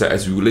honest is that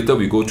as later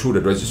we go through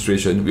the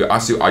registration, we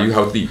ask you, are you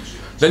healthy?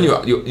 Then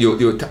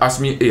you ask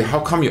me, hey, how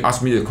come you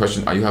ask me the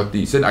question, are you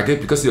healthy? Then I guess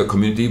because your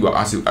community will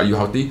ask you, are you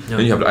healthy?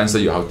 Then you have to answer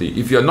you're healthy.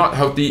 If you're not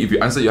healthy, if you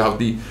answer you're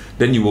healthy,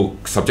 then you will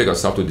subject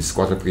yourself to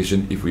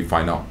disqualification if we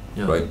find out,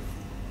 right?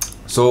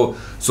 So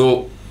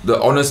the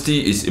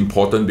honesty is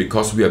important,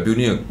 because we are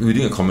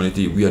building a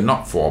community. We are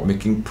not for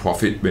making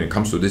profit when it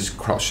comes to this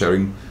crowd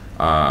sharing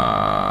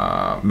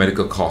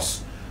medical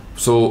costs.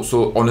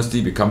 So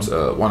honesty becomes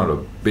one of the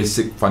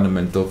basic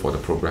fundamental for the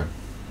program.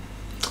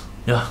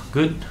 Yeah,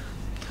 good.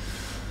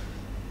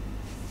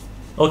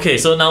 Okay,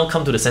 so now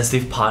come to the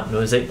sensitive part. You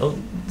know, it's like,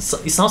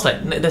 it sounds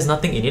like there's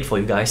nothing in it for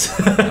you guys.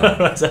 So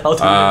how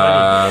to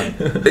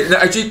make money?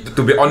 Actually,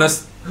 to be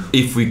honest,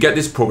 if we get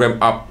this program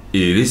up,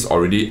 it is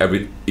already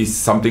is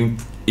something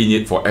in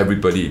it for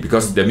everybody,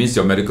 because that means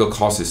your medical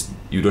cost is,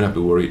 you don't have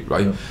to worry,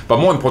 right? But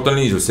more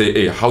importantly is to say,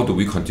 hey, how do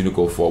we continue to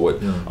go forward?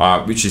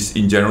 Which is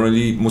in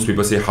generally, most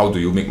people say, how do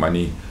you make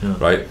money,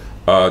 right?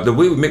 The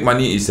way we make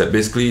money is that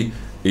basically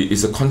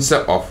it's a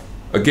concept of,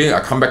 again, I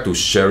come back to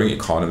sharing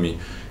economy.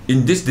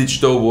 In this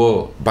digital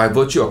world, by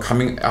virtue of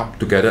coming up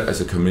together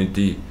as a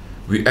community,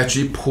 we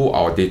actually pull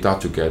our data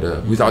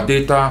together. With our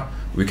data,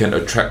 we can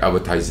attract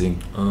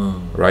advertising,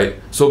 right?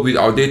 So with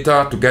our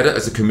data together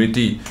as a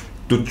community,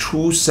 the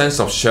true sense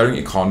of sharing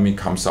economy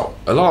comes out.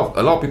 A lot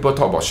of people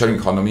talk about sharing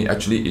economy,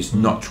 actually is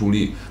not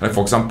truly. Like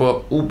for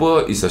example,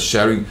 Uber is a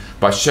sharing,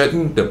 but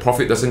sharing the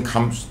profit doesn't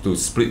come to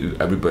split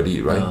with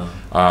everybody, right?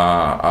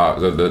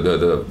 The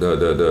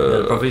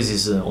profit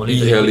is only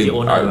e-hailing. the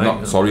owner,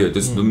 right? Sorry, I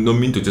just don't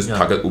mean to just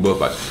target Uber,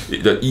 but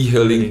the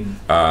e-hailing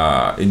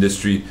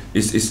industry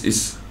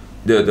is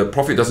the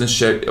profit doesn't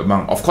share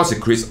among. Of course,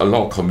 it creates a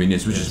lot of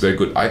convenience, which is very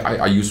good.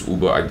 I use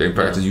Uber. In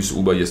fact, I used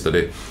Uber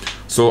yesterday,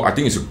 so I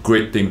think it's a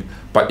great thing.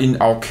 But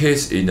in our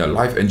case, in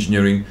life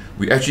engineering,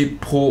 we actually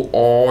pull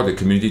all the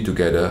community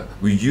together.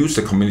 We use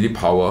the community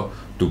power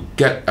to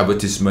get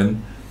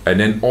advertisement, and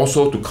then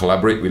also to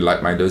collaborate with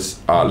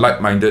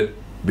like-minded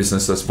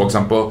businesses. For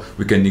example,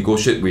 we can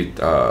negotiate with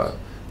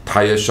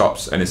tire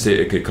shops and they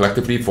say, okay,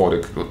 collectively for the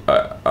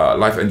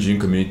life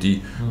engineering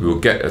community, we will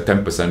get a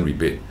 10%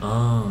 rebate.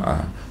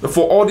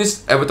 For all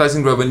this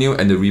advertising revenue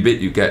and the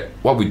rebate you get,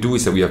 what we do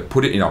is that we have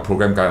put it in our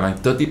program guideline.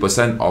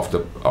 30%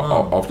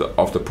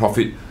 of the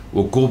profit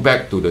will go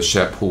back to the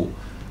share pool.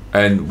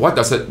 And what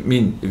does it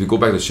mean if you go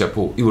back to the share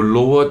pool? It will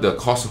lower the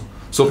cost.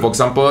 So for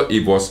example,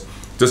 it was,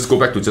 just go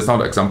back to just now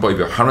the example, if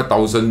you have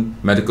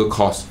 100,000 medical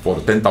costs for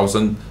the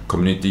 10,000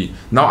 community,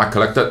 now I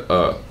collected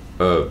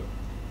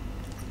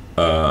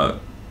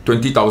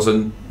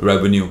 20,000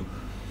 revenue.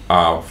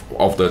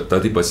 of the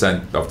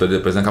 30%, of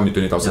 30% comes to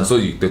 20,000. Yeah. So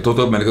the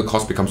total medical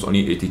cost becomes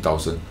only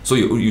 80,000. So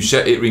you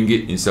share 8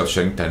 ringgit instead of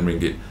sharing 10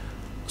 ringgit.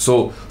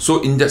 So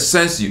in that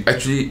sense, you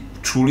actually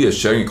truly a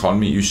sharing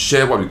economy. You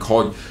share what we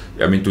call,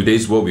 I mean,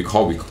 today's world we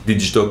call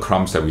digital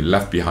crumbs that we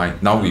left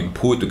behind. Now we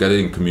pull it together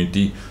in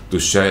community to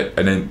share,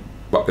 and then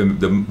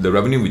the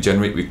revenue we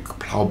generate, we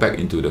plow back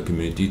into the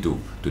community to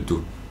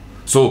do.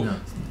 So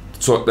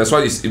that's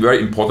why it's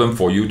very important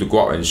for you to go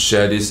out and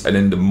share this, and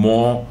then the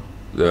more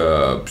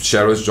the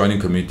sharers joining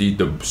community,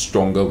 the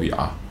stronger we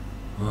are.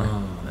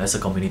 As a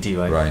community,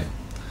 right? Right.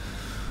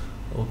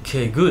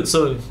 Okay, good.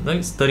 So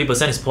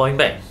 30% is pouring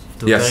back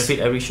to benefit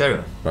every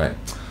sharer. Right.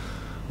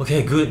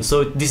 Okay, good.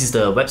 So this is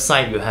the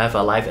website. You have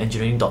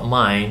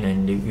lifeengineering.mind,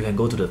 and you can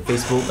go to the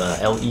Facebook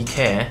LE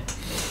Care,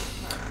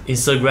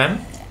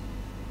 Instagram,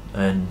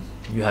 and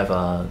you have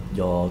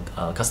your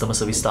customer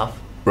service staff.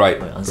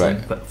 Right.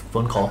 Answering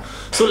phone call.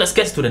 So let's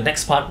get to the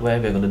next part where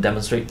we're going to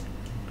demonstrate.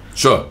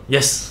 Sure.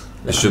 Yes.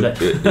 It should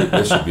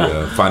be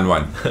a fun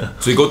one.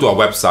 So you go to our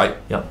website.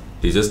 Yep.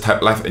 You just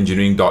type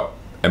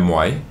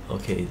lifeengineering.my.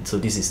 Okay. So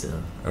this is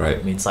the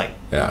main site.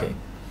 Yeah. Okay.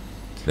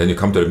 Then you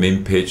come to the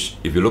main page.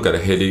 If you look at the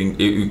heading,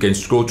 you can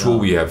scroll through.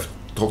 We have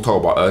talk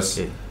about us,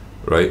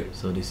 right?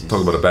 So this is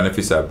talk about the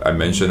benefits that I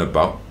mentioned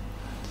about.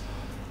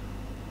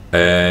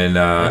 And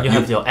you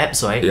have your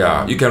apps, right?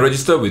 Yeah, you can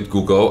register with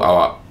Google.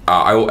 Our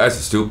iOS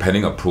is still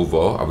pending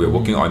approval. We're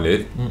working on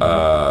it.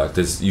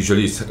 This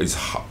usually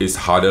it's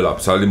harder,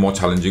 slightly more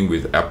challenging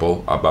with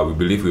Apple, but we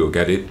believe we will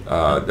get it.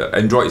 The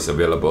Android is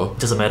available.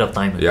 Just a matter of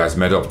time. Yeah, it's a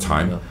matter of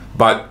time.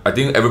 But I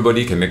think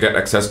everybody can get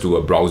access to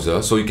a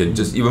browser, so you can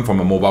just, even from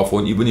a mobile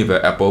phone, even if you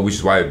have Apple, which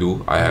is why I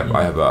do. I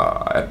have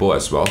Apple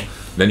as well.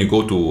 Then you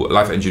go to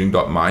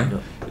lifeengineering.my.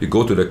 You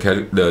go to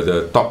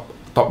the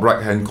top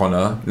right hand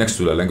corner next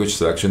to the language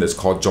selection that's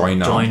called Join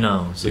Now. Join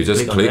Now. So you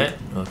just click.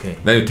 Okay.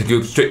 Then it take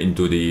you straight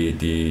into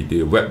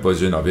the web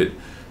version of it.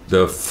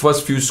 The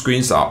first few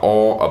screens are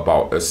all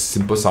about a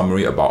simple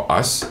summary about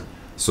us.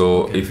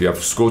 So if you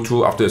have scroll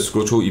through, after you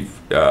scroll through,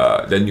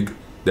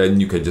 then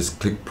you can just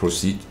click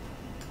proceed.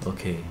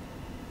 Okay.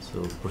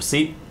 So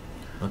proceed.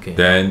 Okay.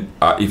 Then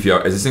if you're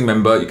an existing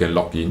member, you can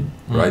log in,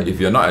 right? If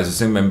you're not an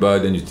existing member,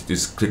 then you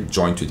just click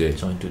join today.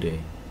 Join today.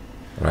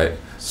 Right.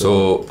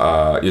 So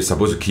you're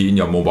supposed to key in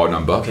your mobile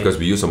number because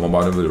we use a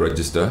mobile number to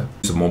register.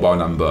 It's a mobile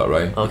number,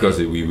 right? Because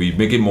we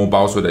make it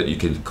mobile so that it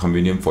can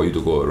convenient for you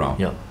to go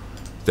around. Yeah.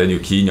 Then you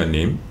key in your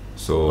name.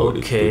 So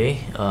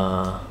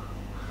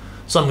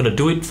so I'm gonna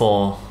do it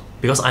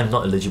because I'm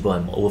not eligible.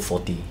 I'm over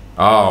 40.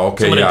 Oh,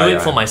 okay. So I'm gonna do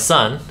it for my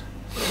son.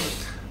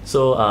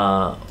 So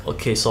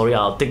okay, sorry,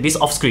 I'll take this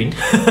off screen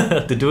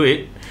to do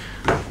it.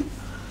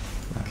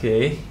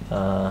 Okay.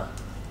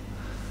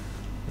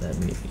 Let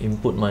me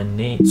input my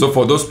name. So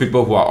for those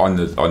people who are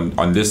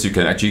on this, you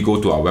can actually go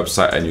to our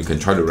website and you can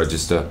try to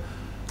register.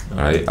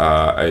 Right.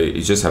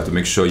 You just have to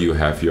make sure you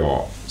have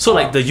your. So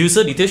like the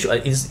user details, should I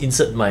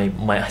insert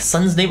my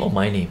son's name or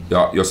my name?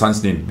 Your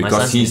son's name,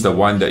 because he's the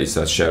one that is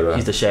a sharer.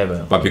 He's the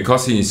sharer. But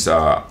because he's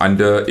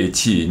under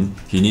 18,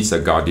 he needs a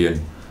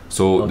guardian.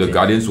 So the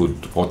guardians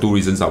would, for two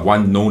reasons,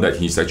 one, know that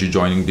he's actually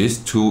joining this.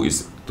 Two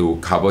is to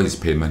cover his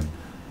payment.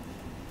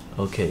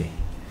 Okay.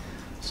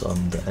 So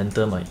I'm going to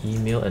enter my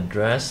email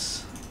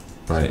address.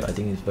 Right. So I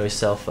think it's very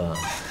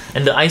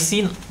and the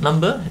IC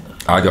number?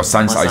 Your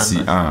son's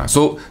IC.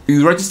 So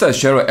you register as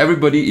sharer,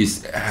 everybody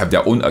have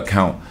their own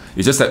account.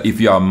 It's just that if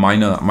you are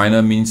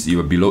minor means you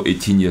are below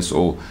 18 years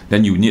old,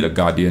 then you need a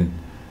guardian.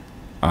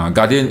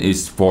 Guardian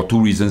is for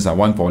two reasons.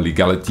 One for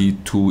legality,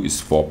 two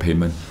is for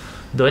payment.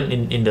 Then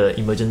in the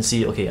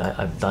emergency,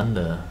 I've done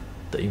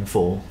the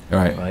info.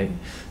 Right.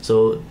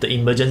 So the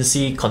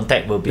emergency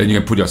contact will be. Then you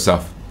can put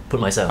yourself. Put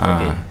myself.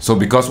 Okay. So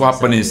because what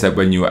happened is that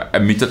when you are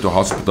admitted to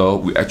hospital,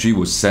 we actually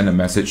will send a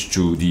message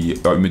to the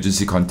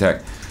emergency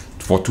contact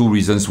for two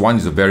reasons. One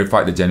is to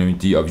verify the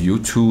genuinity of you.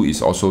 Two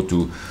is also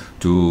to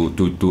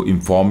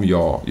inform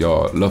your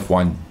loved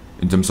one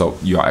in terms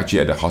of you are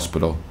actually at the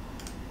hospital.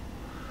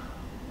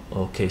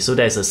 Okay, so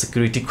there's a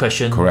security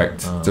question.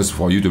 Correct. Just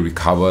for you to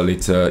recover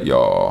later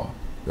your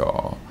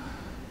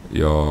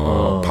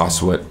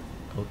password.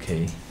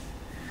 Okay.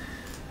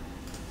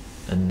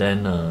 And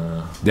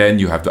then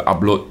you have to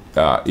upload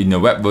in the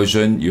web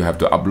version. You have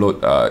to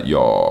upload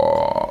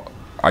your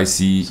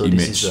IC so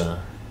image. This is a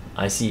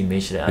IC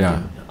image that I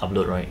can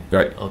upload, right?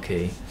 Right.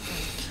 Okay.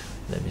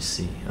 Let me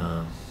see.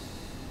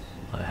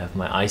 I have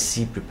my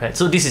IC prepared.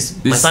 So this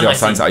is your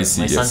son's IC.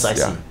 My son's IC.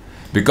 Yeah.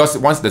 Because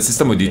once the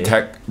system will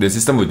detect,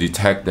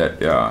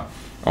 that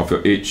of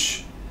your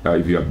age,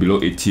 if you are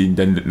below 18,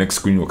 then the next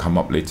screen will come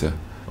up later.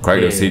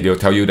 Correct? They'll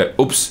tell you that,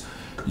 oops,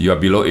 you are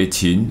below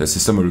 18. The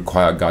system will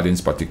require a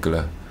guardian's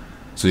particular.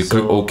 So you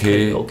click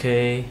OK.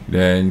 Okay.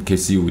 Then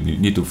KC will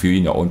need to fill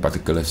in your own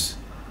particulars.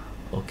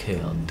 Okay,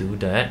 I'll do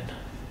that.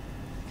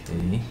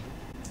 Okay.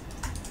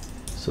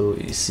 So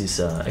this is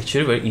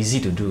actually very easy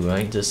to do,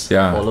 right? Just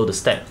follow the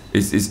step.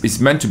 It's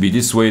meant to be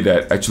this way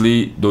that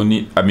actually don't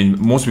need. I mean,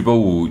 most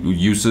people who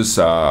uses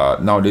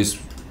nowadays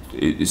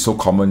it's so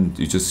common.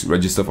 You just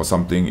register for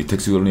something. It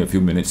takes you only a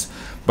few minutes,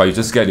 but you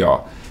just get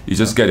your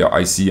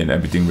IC and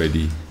everything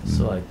ready.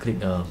 So I click.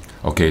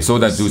 Okay, so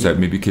that means that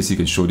maybe Casey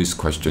can show these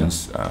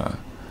questions.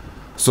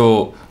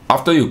 So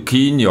after you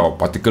key in your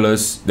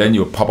particulars, then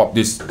you pop up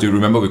this. Do you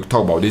remember we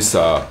talked about this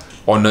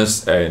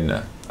honest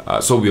and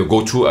so we'll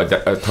go through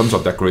a terms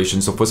of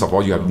declaration. So first of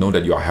all, you have to know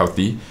that you are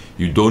healthy.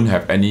 You don't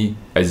have any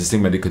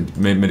existing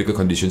medical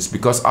conditions,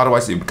 because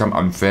otherwise it become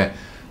unfair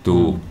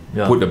to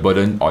put the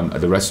burden on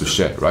the rest to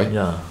share, right?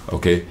 Yeah.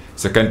 Okay.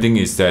 Second thing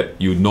is that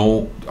you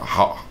know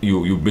how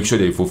you make sure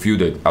that you fulfill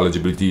the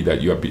eligibility,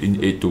 that you are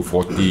in 8 to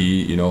 40,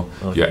 you know,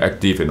 you're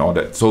active and all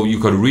that. So you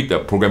can read the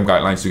program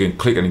guidelines. You can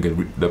click and you can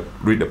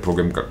read the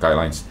program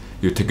guidelines.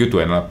 You take you to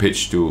another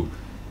page to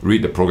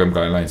read the program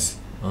guidelines,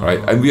 right?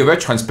 And we are very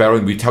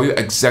transparent. We tell you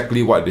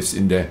exactly what is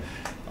in there.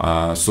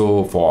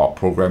 So for our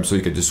program, so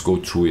you can just go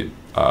through it.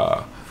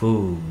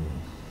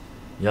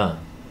 Yeah.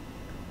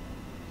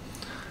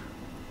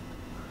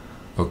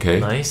 Okay.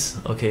 Nice.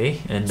 Okay.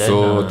 And then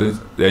so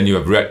then you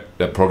have read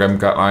the program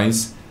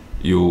guidelines.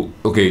 You've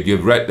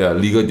read the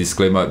legal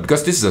disclaimer,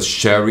 because this is a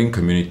sharing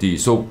community.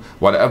 So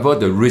whatever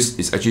the risk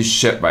is actually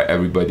shared by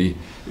everybody.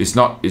 It's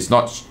not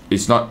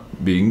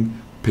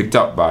being picked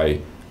up by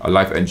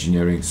life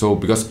engineering. So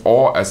because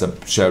all as a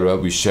sharer,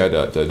 we share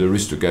the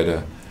risk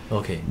together.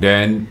 Okay.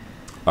 Then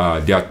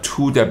there are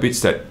 2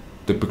 debits that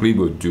typically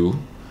we'll do.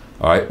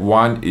 All right.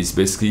 One is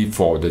basically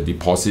for the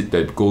deposit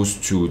that goes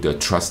to the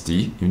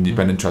trustee,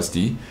 independent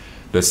trustee.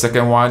 The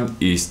second one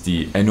is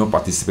the annual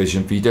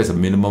participation fee. There's a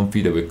minimum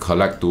fee that we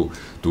collect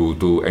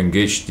to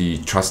engage the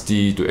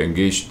trustee, to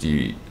engage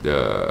the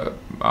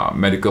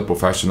medical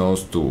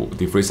professionals to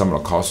defray some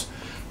of the costs.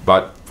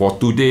 But for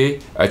today,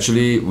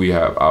 actually, we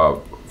have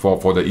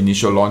for the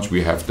initial launch,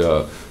 we have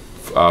the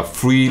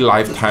free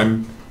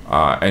lifetime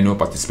annual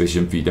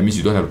participation fee. That means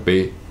you don't have to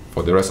pay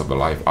for the rest of your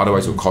life.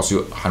 Otherwise, it will cost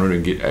you 100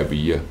 ringgit every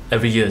year.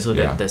 Every year, so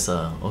that's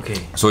okay.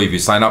 So if you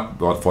sign up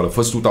for the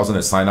first 2,000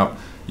 that sign up,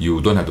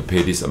 you don't have to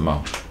pay this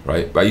amount,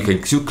 right? But you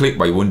can still click,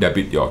 but you won't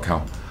debit your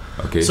account.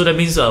 Okay. So that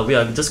means we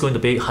are just going to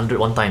pay 100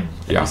 one time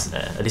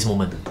at this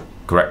moment.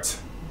 Correct.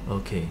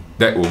 Okay.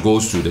 That will go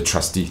to the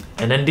trustee.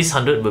 And then this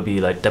 100 will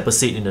be like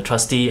deposit in the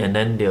trustee, and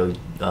then they'll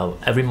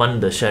every month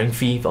the sharing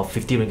fee of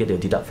 50 ringgit they'll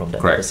deduct from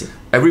that deposit.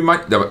 Every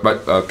month,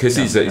 but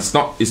Casey is it's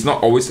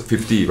not always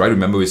 50, right?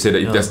 Remember we said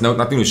that if there's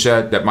nothing to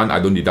share that month, I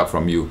don't deduct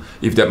from you.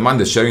 If that month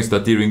the sharing is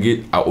 30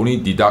 ringgit, I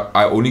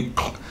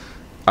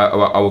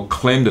will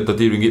claim the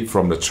 30 ringgit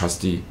from the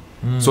trustee.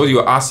 So you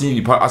ask me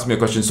a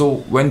question. So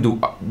when do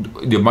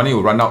the money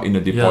will run out in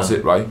the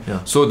deposit, right?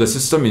 Yeah. So the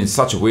system in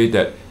such a way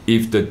that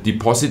if the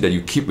deposit that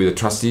you keep with the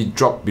trustee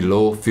drop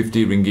below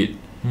 50 ringgit,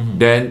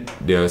 then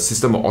the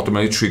system will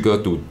automatically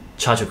trigger to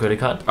charge a credit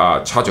card.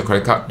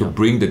 To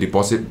bring the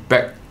deposit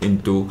back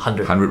into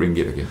 100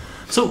 ringgit again.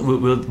 So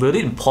will it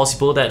be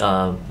possible that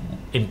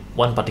in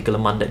one particular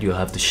month that you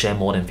have to share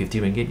more than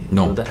 50 ringgit?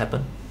 No. Will that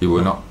happen? It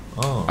will not.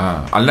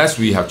 Unless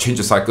we have changed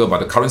the cycle,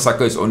 but the current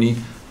cycle is only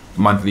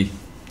monthly.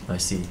 I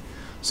see.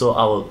 So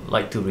I would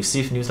like to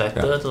receive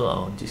newsletter, so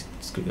I'll just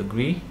click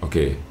agree.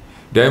 Okay.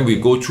 Then we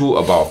go through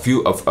about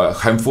a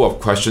handful of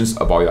questions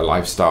about your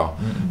lifestyle.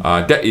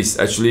 That is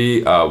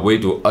actually a way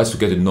to us to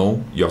get to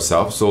know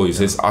yourself. So it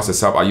says, ask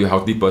yourself, are you a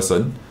healthy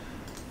person?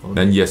 Okay.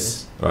 Then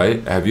yes,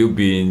 right? Have you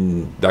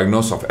been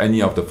diagnosed of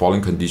any of the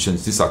following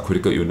conditions? These are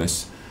critical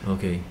illness.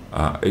 Okay.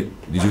 Did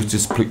you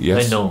just click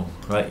yes? No,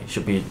 right?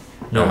 Should be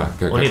no.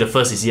 Okay. Only the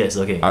first is yes.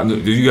 Okay. No,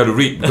 you got to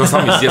read, because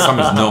some is yes, some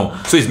is no.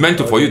 So it's meant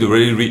for you to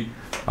really read.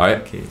 All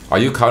right. Okay. Are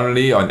you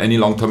currently on any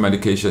long-term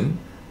medication?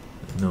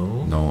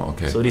 No. No.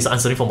 Okay. So this is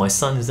answering for my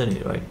son, isn't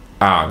it? Right.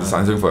 This is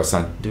answering for your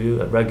son. Do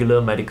you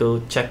regular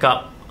medical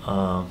checkup?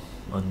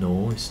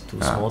 No, it's too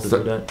small to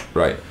do that.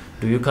 Right.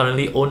 Do you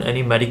currently own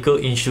any medical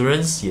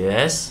insurance?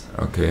 Yes.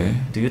 Okay.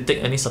 Do you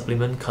take any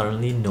supplement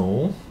currently?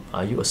 No.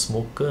 Are you a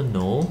smoker?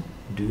 No.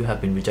 Do you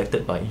have been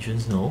rejected by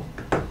insurance? No.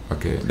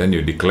 Okay. Then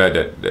you declare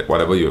that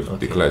whatever you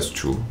declare is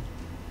true.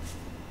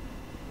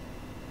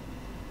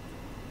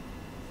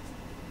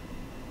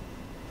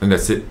 And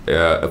that's it.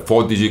 A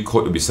 4-digit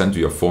code will be sent to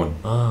your phone.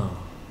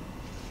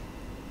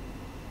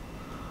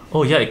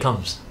 Oh yeah, it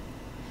comes.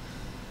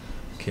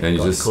 Okay. Then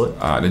you just code.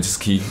 then just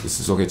key.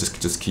 This is okay.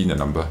 Just key in the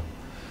number.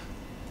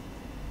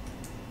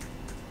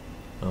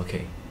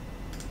 Okay.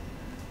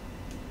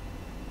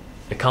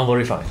 Account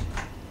verified.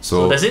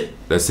 So that's it.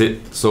 That's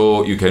it.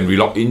 So you can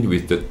re-log in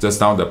with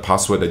just now the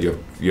password that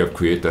you have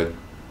created.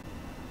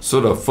 So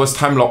the first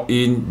time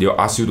login, they'll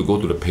ask you to go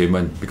to the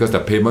payment, because the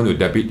payment will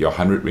debit your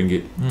 100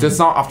 ringgit. Just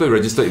now after you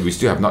register, we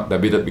still have not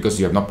debited because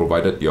you have not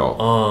provided your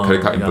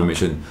credit card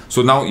information.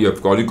 So now you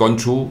have already gone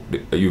through,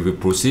 you will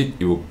proceed,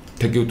 it will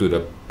take you to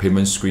the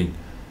payment screen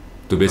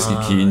to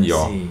basically key in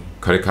your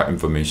credit card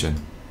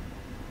information.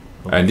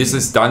 Okay. And this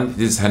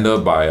is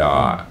handled by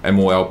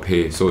MOL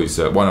Pay. So it's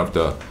one of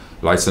the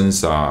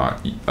licensed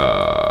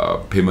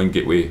payment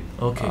gateway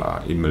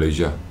in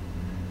Malaysia.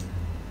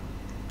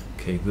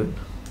 Okay, good.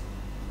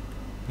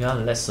 Yeah,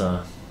 let's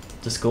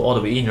just go all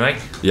the way in, right?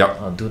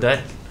 Yep. I'll do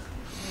that.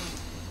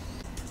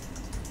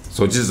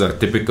 So this is a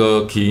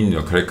typical key in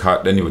your credit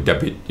card, then you will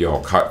debit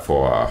your card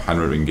for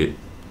 100 ringgit.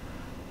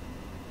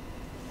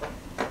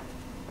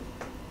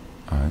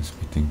 It's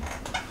waiting.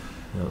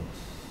 Yep.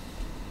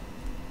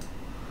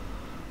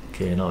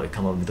 Okay, now it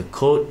come up with the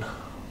code.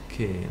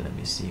 Okay, let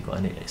me see. Got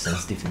any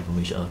sensitive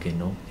information? Okay,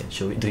 no, can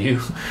show it to you.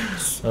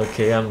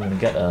 Okay, I'm gonna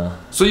get a.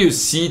 So you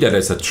see that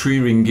there's a 3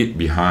 ringgit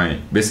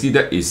behind. Basically,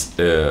 that is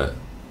the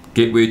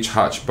gateway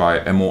charge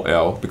by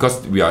MOL,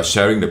 because we are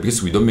sharing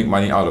because we don't make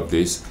money out of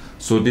this.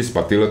 So this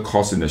particular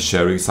cost in the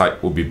sharing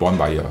side will be borne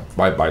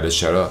by the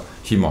sharer,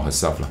 him or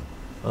herself lah.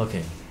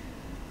 Okay.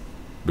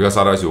 Because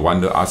otherwise you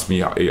wonder, ask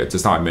me,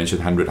 just now I mentioned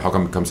 100, how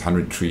come it becomes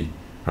 103?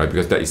 Right,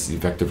 because that is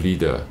effectively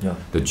the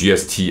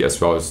GST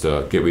as well as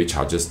the gateway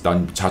charges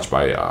charged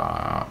by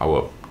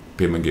our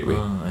payment gateway.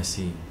 Ah, I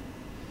see.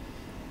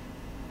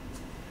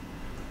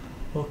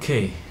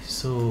 Okay,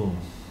 so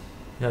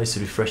yeah, it's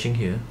refreshing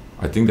here.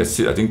 I think that's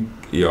it. I think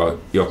you're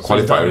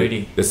qualified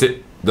already. That's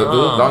it.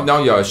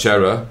 Now you're a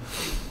sharer.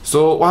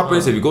 So what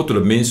happens if you go to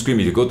the main screen?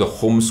 If you go to the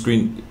home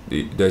screen,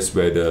 that's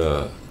where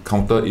the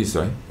counter is,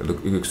 right?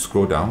 Look, you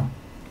scroll down.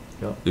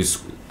 Yeah. You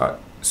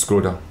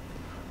scroll down.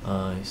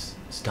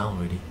 It's down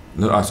already.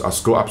 No, I'll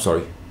scroll up,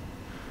 sorry.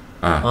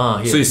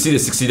 Here. So you see the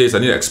 60 days, I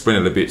need to explain a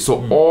little bit.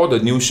 So all the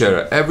new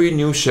sharer, every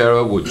new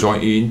sharer will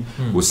join in,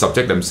 will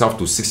subject themselves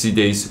to 60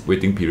 days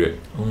waiting period.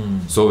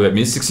 So that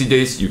means 60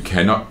 days you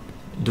cannot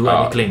do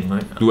any claim,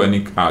 right? Do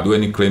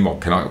any claim or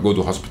cannot go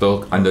to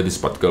hospital under this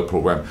particular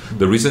program.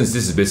 The reason is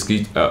this is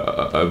basically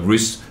a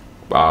risk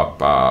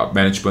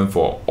management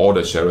for all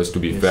the sharers, to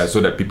be fair, so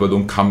that people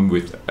don't come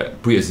with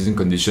pre-existing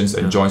conditions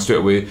and join straight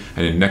away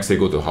and the next day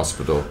go to the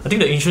hospital. I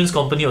think the insurance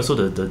company also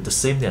the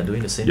same, they are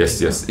doing the same thing.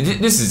 Yes.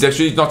 This is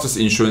actually not just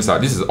insurance,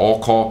 this is all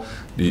called,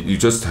 you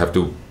just have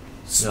to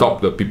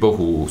stop the people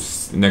who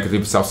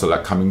negative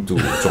self-select coming to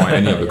join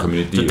any of the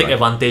community. To take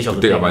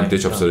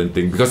advantage of certain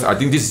things. Because I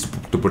think this is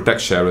to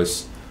protect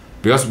sharers.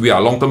 Because we are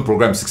a long-term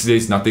program, 60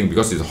 days is nothing,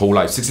 because it's a whole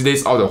life. 60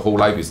 days out of the whole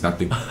life is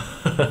nothing.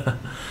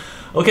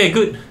 Okay,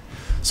 good.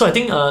 So I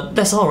think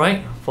that's all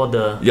right for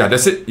the. Yeah,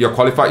 that's it. You're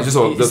qualified. Is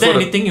there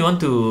anything you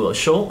want to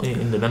show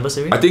in the members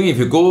area? I think if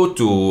you go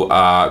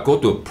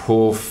to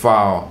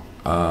profile,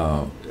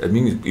 I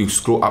mean you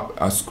scroll up.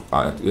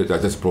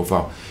 That's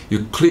profile.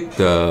 You click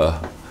the.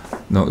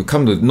 No, you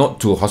come to note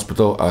to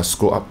hospital.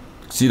 Scroll up.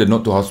 See the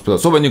note to hospital.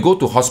 So when you go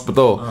to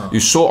hospital, you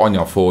show on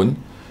your phone.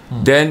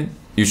 Then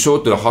you show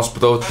to the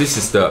hospital. This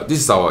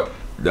is our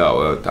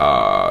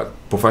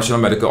professional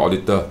medical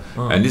auditor,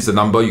 and this is the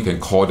number you can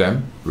call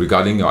them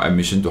regarding your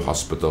admission to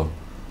hospital.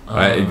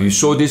 Right? If you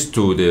show this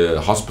to the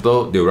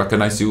hospital, they will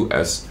recognize you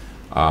as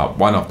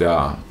one of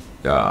their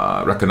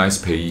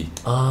recognized payee.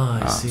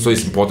 I see. So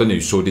it's important that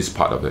you show this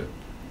part of it.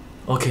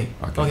 Okay,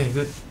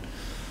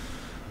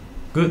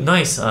 good,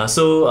 nice.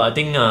 So I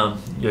think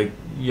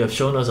you have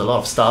shown us a lot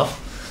of stuff.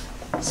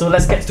 So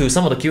let's get to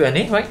some of the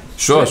Q&A, right?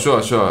 Sure. I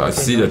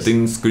see nice. The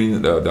things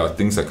screen. The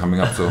things are coming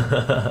up. So.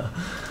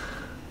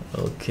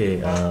 Okay,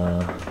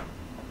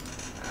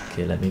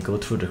 let me go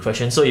through the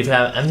questions. So if you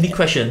have any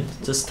question,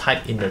 just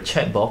type in the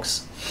chat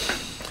box.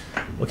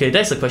 Okay,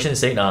 that's the question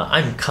saying,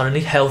 I'm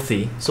currently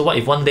healthy. So what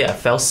if one day I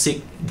fell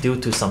sick due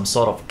to some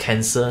sort of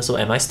cancer? So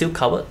am I still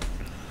covered?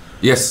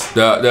 Yes,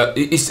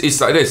 it's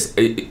like this.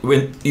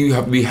 When you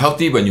have to be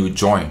healthy when you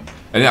join.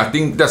 And I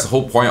think that's the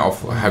whole point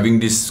of having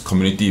this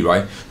community,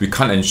 right? We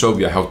can't ensure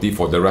we are healthy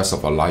for the rest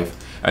of our life.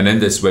 And then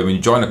that's where when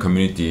you join a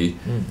community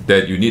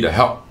that you need a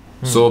help.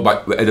 So,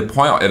 but at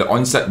the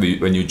onset,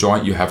 when you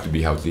join, you have to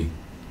be healthy.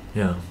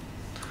 Yeah.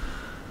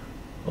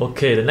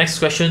 Okay, the next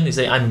question is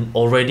I'm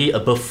already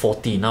above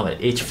 40 now at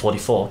age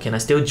 44. Can I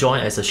still join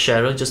as a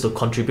sharer just to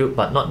contribute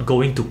but not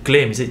going to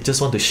claim? Is it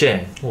just want to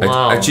share?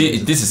 Wow. Actually,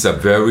 this is a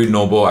very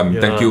noble.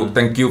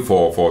 Thank you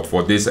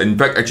for this. In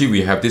fact, actually,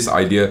 we have this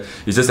idea.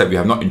 It's just that we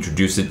have not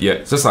introduced it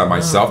yet. Just like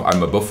myself,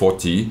 I'm above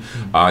 40.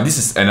 This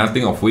is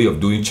another way of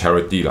doing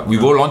charity. We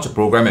will launch a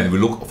program and we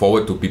look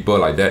forward to people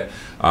like that,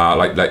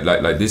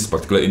 like this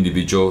particular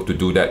individual to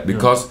do that,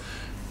 because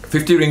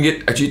 50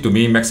 ringgit, actually to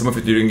me, maximum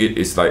 50 ringgit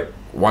is like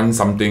one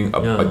something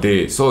a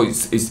day. So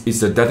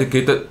it's a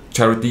dedicated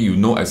charity. You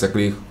know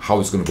exactly how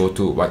it's going to go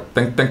to. But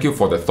thank you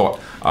for the thought.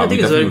 I think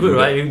it's very good,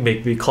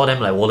 right? We call them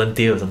like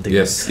volunteer or something.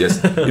 Yes.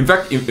 In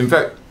fact,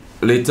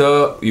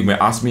 later you may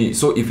ask me,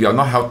 so if you are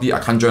not healthy, I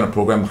can't join a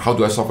program, how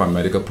do I solve my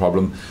medical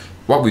problem?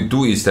 What we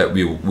do is that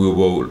we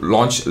will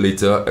launch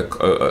later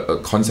a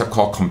concept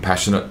called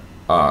compassionate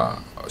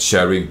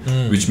sharing,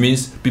 which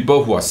means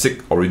people who are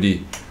sick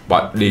already,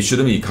 but they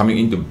shouldn't be coming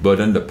in to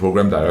burden the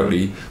program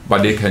directly,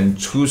 but they can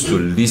choose to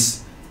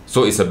list.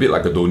 So it's a bit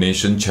like a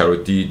donation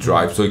charity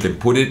drive. So you can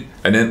put it,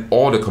 and then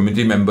all the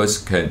community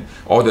members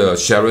all the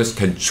sharers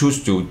can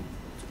choose to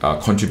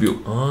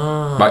contribute,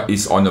 but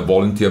it's on a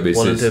volunteer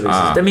basis.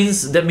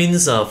 That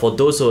means for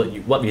those who,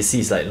 what we see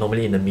is like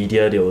normally in the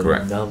media they will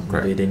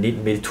they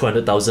need maybe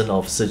 200,000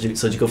 of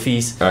surgical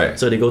fees,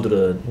 so they go to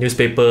the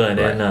newspaper and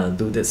then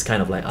do this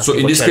kind of like. So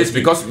in this case,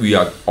 because we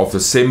are of the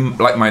same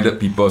like-minded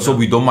people, so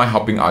we don't mind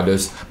helping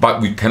others,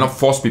 but we cannot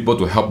force people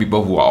to help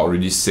people who are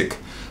already sick.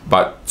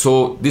 But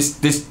so this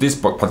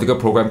particular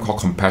program called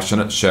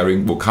compassionate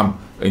sharing will come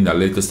in a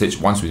later stage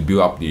once we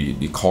build up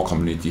the core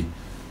community.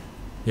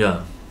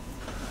 Yeah.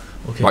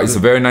 Okay. But it's a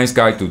very nice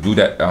guy to do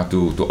that,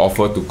 to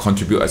offer to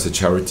contribute as a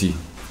charity.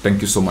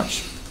 Thank you so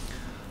much.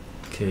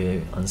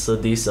 Okay, answer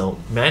this.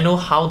 May I know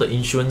how the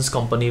insurance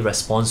company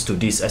responds to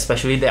this?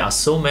 Especially there are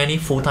so many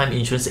full-time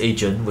insurance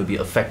agents will be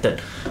affected,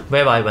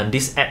 whereby when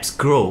these apps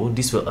grow,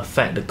 this will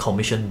affect the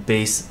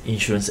commission-based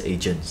insurance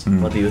agents.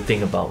 What do you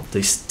think about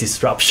this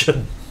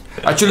disruption?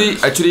 Actually,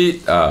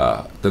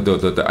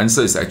 the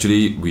answer is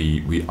actually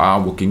we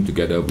are working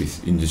together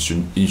with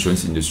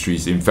insurance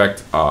industries. In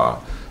fact,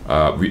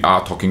 we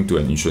are talking to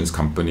an insurance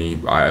company.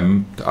 I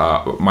am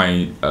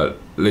my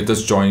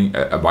latest joint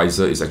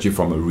advisor is actually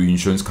from a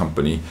reinsurance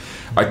company.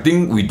 I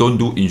think we don't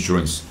do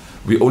insurance.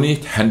 We only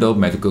handle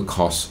medical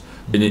costs.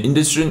 In the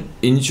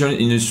insurance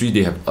industry,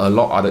 they have a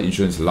lot of other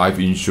insurance, life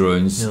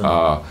insurance,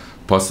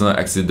 personal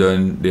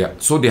accident. They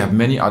have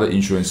many other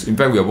insurance. In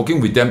fact, we are working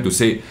with them to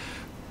say,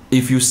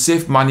 if you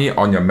save money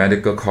on your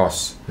medical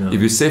costs, if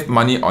you save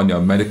money on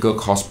your medical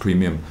cost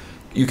premium,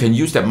 you can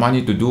use that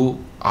money to do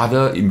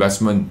other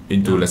investment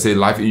into, let's say,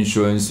 life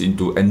insurance,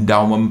 into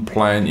endowment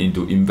plan,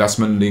 into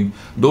investment link.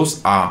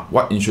 Those are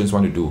what insurance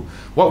want to do.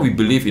 What we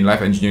believe in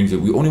life engineering is that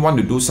we only want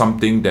to do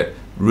something that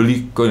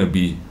really going to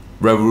be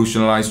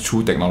revolutionized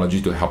through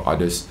technology to help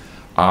others.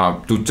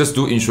 To just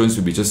do insurance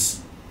will be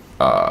just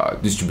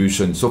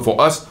distribution. So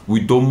for us, we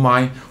don't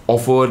mind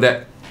offer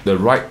the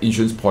right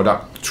insurance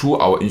product through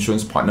our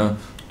insurance partner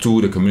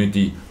to the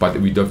community, but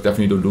we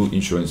definitely don't do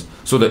insurance.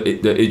 So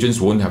the agents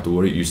won't have to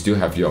worry. You still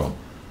have your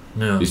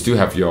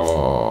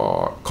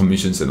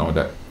commissions and all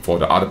that for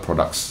the other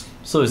products.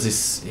 So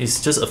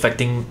it's just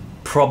affecting,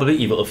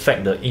 probably it will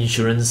affect the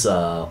insurance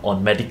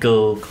on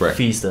medical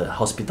fees, the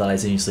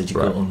hospitalization,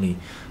 surgical only,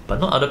 but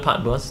not other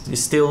part, because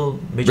it's still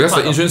major. Because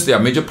the insurance, their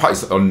major part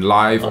is on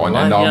life, on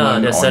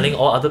endowment. They're selling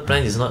all other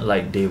plans. It's not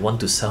like they want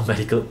to sell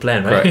medical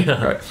plan, right?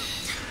 Right.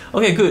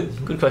 Okay,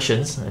 good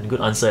questions and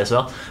good answer as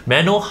well. May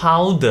I know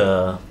how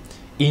the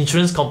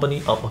insurance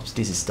company?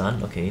 This is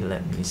done. Okay,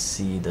 let me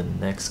see the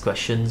next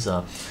questions.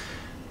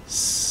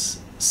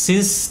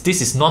 Since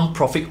this is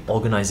non-profit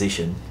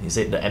organization, you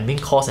said the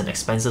admin costs and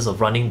expenses of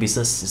running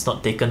business is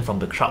not taken from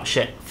the crowd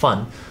shared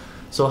fund.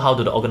 So how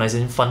do the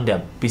organization fund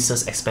their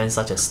business expense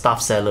such as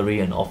staff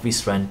salary and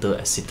office rental,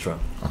 etc.?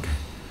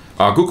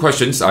 Okay, good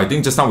questions. I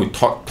think just now we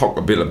talk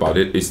a bit about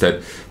it. Is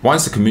that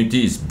once the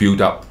community is built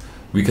up,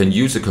 we can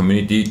use the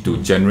community to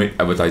generate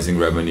advertising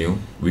revenue.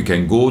 We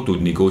can go to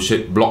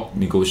block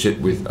negotiate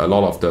with a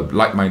lot of the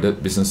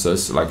like-minded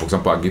businesses. Like for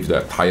example, I give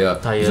the tire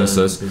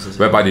businesses,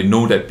 whereby they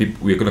know that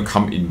we're going to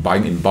come in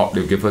buying in bulk.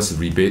 They'll give us a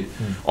rebate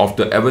of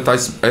the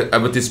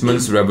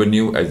advertisements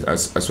revenue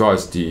as well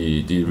as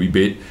the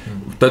rebate.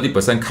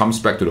 30% comes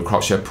back to the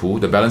crowd share pool.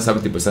 The balance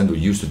 70% we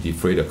use to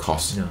defray the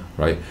cost,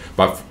 right?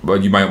 But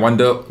you might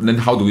wonder, then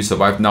how do we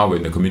survive now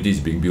when the community is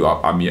being built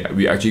up? I mean,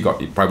 we actually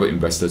got private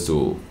investors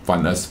to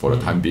fund us for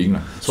the time being.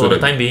 So the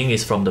time being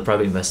is from the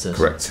private investors.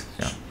 Correct.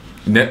 Yeah.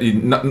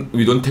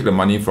 We don't take the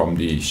money from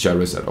the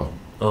sharers at all.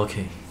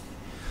 Okay.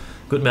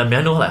 Good, man. May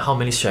I know like how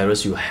many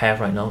sharers you have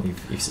right now?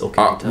 If it's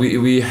okay.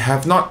 We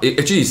have not.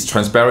 Actually, it's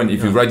transparent.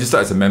 If you register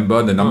as a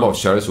member, the number of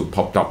sharers will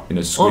pop up in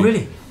the screen. Oh,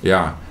 really?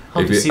 Yeah.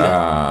 How to see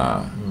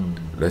that?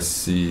 Let's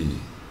see.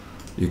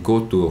 You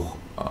go to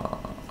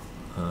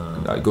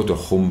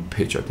home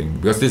page, I think,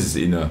 because this is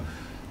in a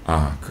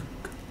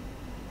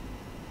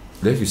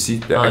there you see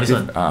the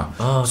active.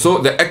 Okay. So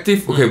the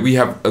active. Okay, we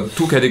have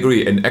two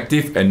category: an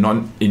active and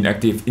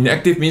non-inactive.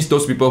 Inactive means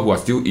those people who are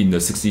still in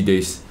the 60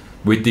 days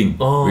waiting.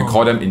 We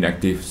call them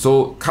inactive.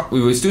 So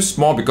we were still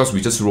small because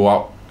we just roll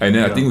out, and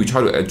then I think we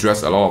try to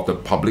address a lot of the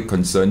public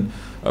concern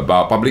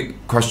about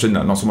public question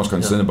and not so much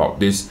concern about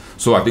this.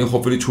 So I think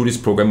hopefully through this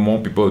program more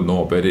people will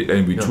know about it,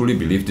 and we truly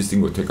believe this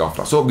thing will take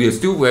off. So we are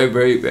still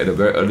very at a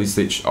very early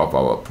stage of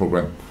our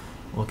program.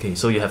 Okay,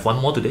 so you have one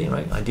more today,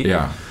 right? I did.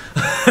 Yeah.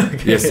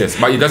 Okay. Yes,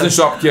 but it doesn't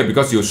show up here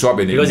because you show up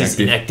in because inactive. It's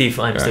inactive.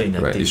 I'm still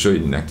inactive. Right, it shows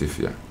inactive.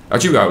 Yeah.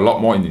 Actually, we are a lot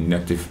more in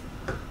inactive.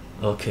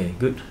 Okay,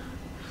 good.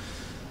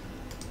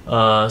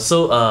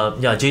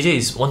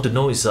 JJ want to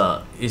know is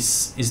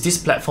this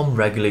platform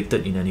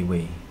regulated in any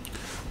way?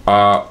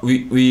 What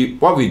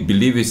we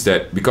believe is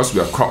that because we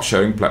are crowd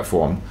sharing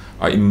platform,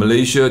 in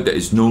Malaysia there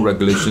is no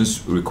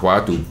regulations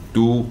required to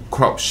do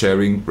crowd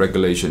sharing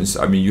regulations.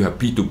 I mean, you have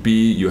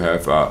P2P, you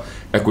have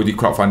equity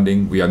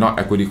crowdfunding. We are not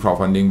equity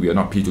crowdfunding. We are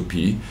not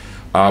P2P.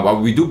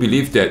 But we do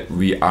believe that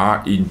we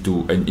are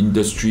into an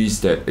industry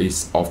that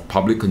is of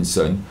public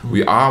concern.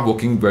 We are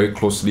working very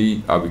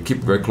closely. We keep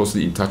very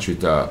closely in touch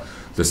with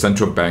the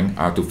central bank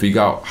to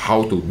figure out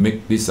how to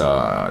make this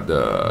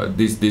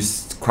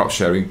this crowd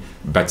sharing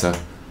better.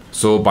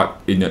 So, but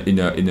in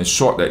a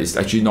short, that is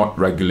actually not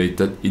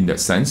regulated in that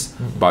sense.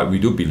 But we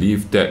do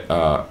believe that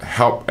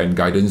help and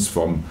guidance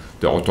from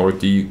the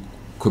authority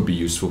could be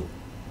useful.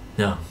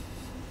 Yeah.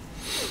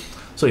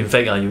 So in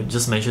fact, you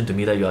just mentioned to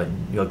me that you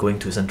are going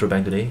to central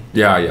bank today.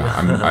 Yeah.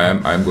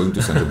 I am going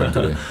to central bank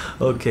today.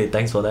 Okay,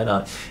 thanks for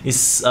that.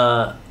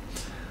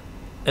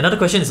 Another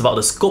question is about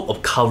the scope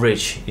of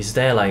coverage. Is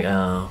there like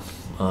I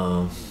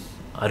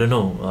don't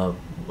know,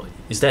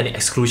 is there any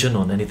exclusion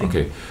on anything?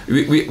 Okay,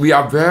 we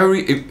are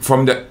very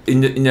from the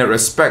in that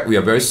respect we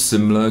are very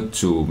similar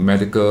to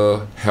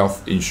medical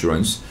health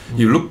insurance.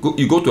 You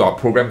go to our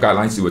program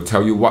guidelines, it will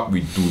tell you what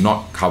we do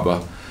not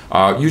cover.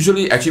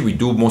 Usually, actually, we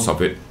do most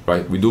of it,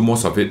 right? We do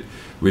most of it,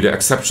 with the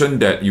exception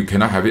that you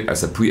cannot have it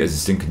as a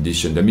pre-existing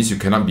condition. That means you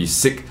cannot be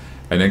sick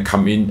and then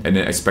come in and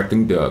then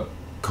expecting the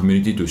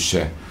community to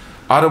share.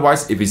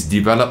 Otherwise, if it's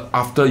developed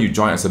after you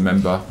join as a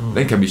member,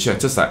 then it can be shared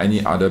just like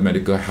any other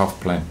medical health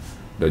plan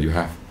that you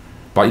have.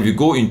 But if you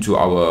go into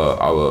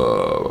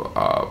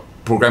our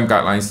program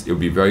guidelines, it will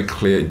be very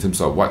clear in terms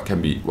of what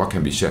can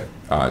be shared.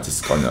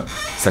 Just on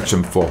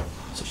section 4,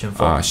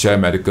 share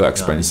medical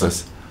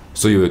expenses.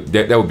 So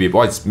that would be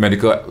what's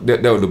medical.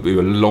 That would be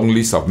a long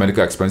list of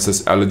medical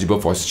expenses eligible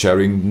for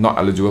sharing, not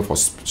eligible for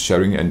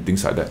sharing, and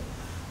things like that.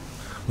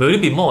 Will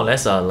it be more or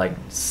less like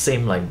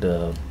same like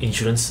the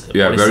insurance?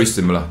 Yeah, policy? very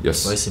similar.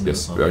 Yes, very similar.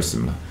 Yes, very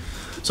similar.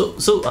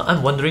 So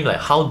I'm wondering like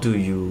how do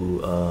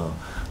you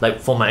like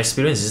for my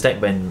experience is that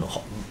when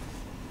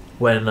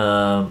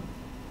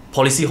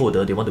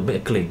policyholder they want to make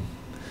a claim,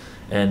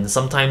 and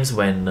sometimes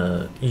when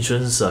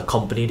insurance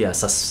company they are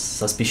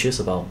suspicious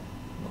about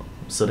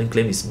certain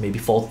claim is maybe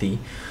faulty,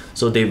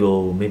 so they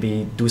will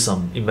maybe do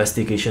some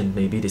investigation.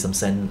 Maybe they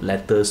send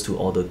letters to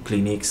all the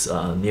clinics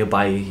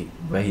nearby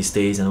where he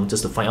stays, and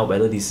just to find out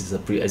whether this is a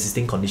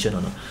pre-existing condition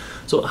or not.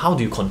 So how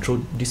do you control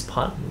this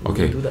part?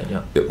 Okay. Do that?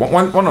 Yeah.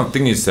 One of the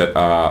things is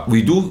that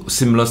we do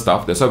similar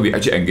stuff. That's why we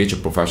actually engage a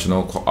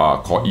professional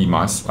called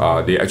EMAS.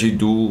 They actually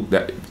do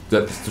that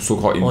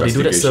so-called investigation. They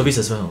do that service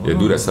as well. They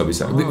do that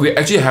service. We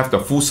actually have the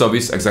full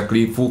service,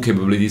 exactly full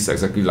capabilities,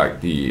 exactly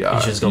like the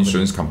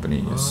insurance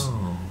company. Yes.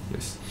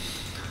 Yes.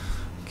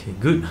 Okay,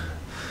 good.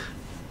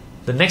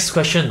 The next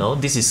question,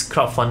 this is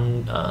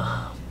crowdfunding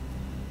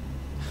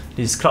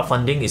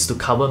is to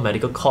cover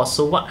medical costs.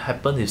 So what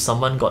happens if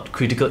someone got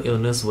critical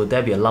illness? Will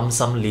there be a lump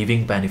sum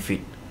living benefit?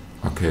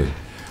 Okay.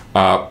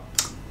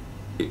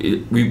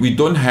 We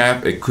don't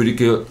have a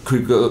critical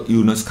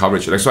illness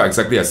coverage. That's why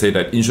exactly I say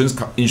that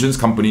insurance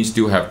companies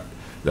still have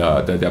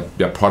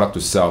their product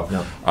to sell.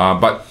 Yeah.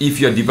 But if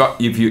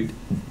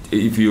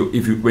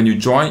when you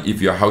join,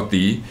 if you're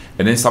healthy,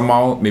 and then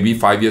somehow maybe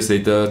 5 years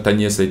later, 10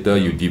 years later,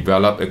 you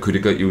develop a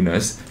critical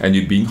illness and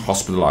you're being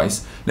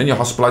hospitalized, then your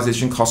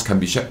hospitalization cost can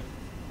be shared.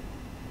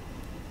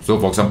 So,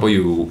 for example,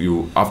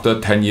 you after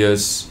 10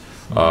 years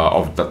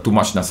of too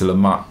much nasi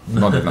lemak,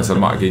 not that nasi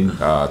lemak again,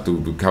 to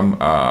become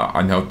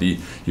unhealthy,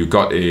 you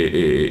got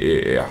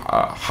a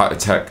heart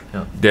attack,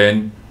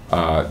 then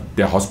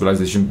their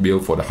hospitalization bill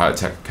for the heart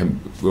attack can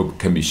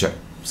be shared.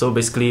 So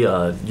basically,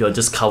 you're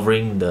just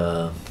covering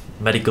the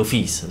medical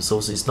fees, so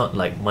it's not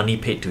like money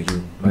paid to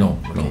you, right? No.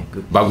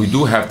 Good. But we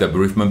do have the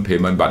bereavement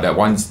payment, but that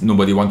once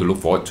nobody want to look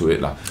forward to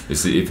it, you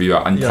see, if you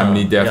are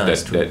untimely death,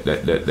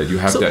 that you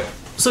have that.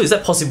 So is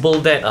that possible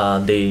that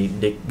they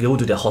go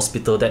to the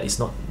hospital that is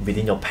not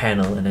within your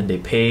panel, and then they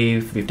pay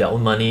with their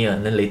own money,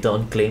 and then later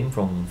on claim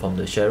from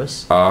the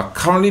sharers?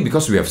 Currently,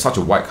 because we have such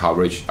a wide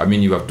coverage, I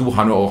mean, you have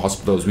 200 old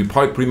hospitals, we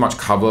probably pretty much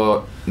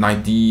cover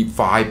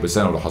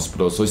 95% of the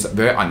hospitals, so it's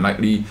very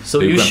unlikely. So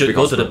you should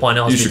go to the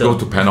panel hospital. You should go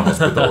to panel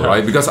hospital,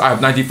 right? Because I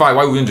have 95,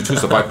 why wouldn't you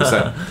choose the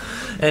 5%?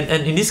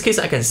 And in this case,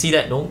 I can see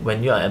that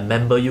when you are a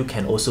member, you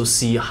can also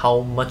see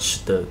how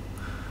much the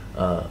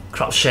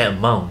crowd share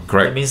amount.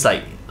 Correct. That means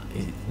like,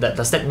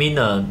 does that mean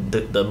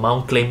the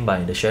amount claimed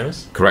by the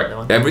sharers? Correct.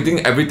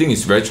 Everything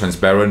is very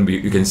transparent.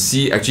 You can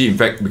see actually, in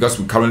fact, because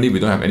currently we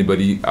don't have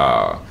anybody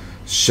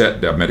share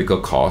their medical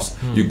costs.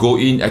 You go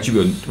in,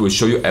 actually we'll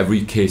show you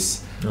every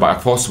case. But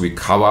of course, we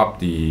cover up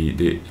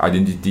the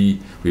identity.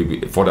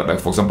 For that,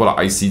 like for example, the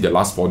IC, the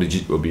last 4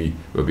 digits will be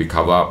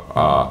covered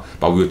up.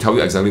 But we will tell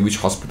you exactly which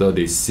hospital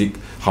they seek,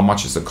 how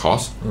much is the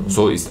cost.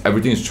 So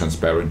everything is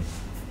transparent.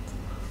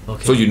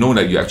 Okay. So you know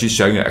that you're actually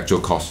sharing the actual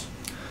cost.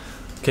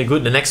 Okay,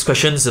 good. The next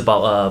question is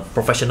about a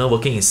professional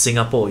working in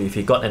Singapore. If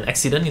he got an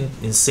accident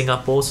in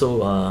Singapore,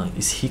 so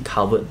is he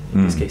covered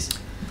in this case?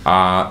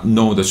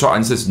 No, the short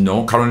answer is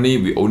no. Currently,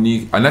 we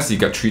only, unless you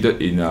get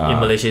treated in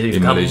Malaysia, if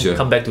you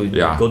come back to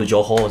go to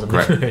Johor or something.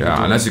 Correct.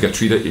 Yeah, unless you get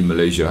treated in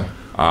Malaysia,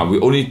 we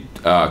only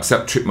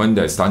accept treatment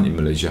that is done in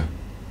Malaysia.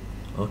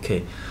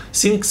 Okay.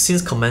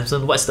 Since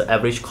commencement, what's the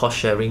average cost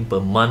sharing per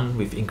month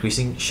with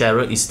increasing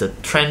sharer? Is the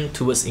trend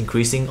towards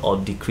increasing or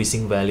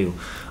decreasing value?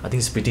 I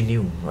think it's pretty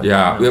new, right?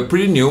 Yeah, we're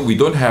pretty new. We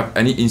don't have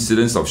any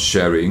incidents of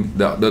sharing.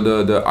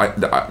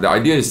 The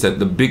idea is that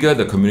the bigger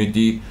the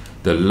community,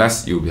 the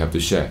less you have to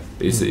share.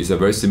 It's a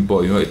very simple.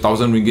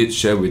 1,000 ringgit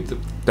share with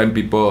 10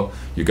 people,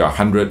 you get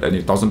 100, and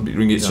 1,000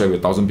 ringgit share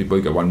with 1,000 people,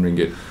 you get 1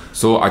 ringgit.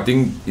 So I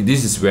think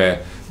this is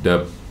where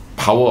the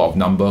power of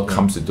number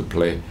comes into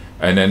play.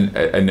 And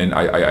then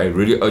I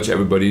really urge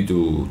everybody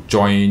to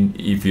join.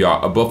 If you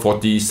are above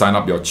 40, sign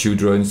up your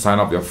children, sign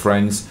up your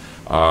friends,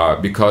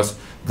 because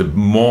the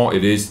more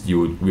it is,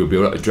 you will be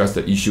able to address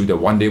the issue that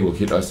one day will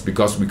hit us,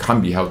 because we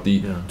can't be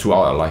healthy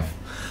throughout our life.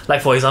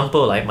 Like for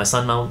example, like my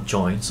son now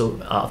joined, so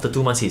after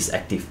 2 months he's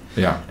active.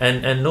 Yeah.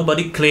 And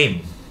nobody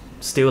claimed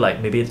still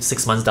like maybe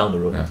 6 months down the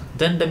road,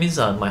 then that means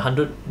my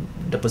 100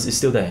 deposit is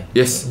still there.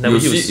 Yes, never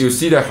you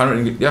see that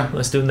 100 ringgit,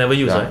 I still never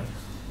use, right?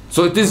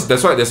 So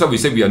that's why we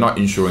say we are not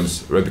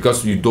insurance, right?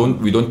 Because we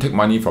don't take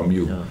money from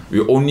you.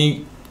 We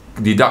only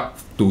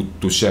deduct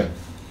to share.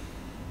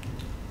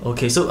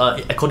 Okay, so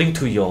according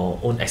to your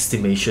own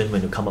estimation,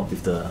 when you come up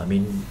with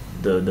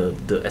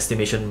the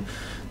estimation,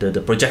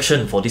 the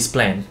projection for this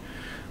plan,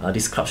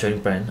 this crowd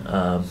sharing plan,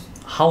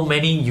 how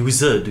many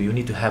user do you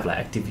need to have, like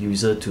active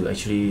user, to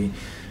actually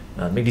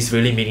make this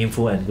really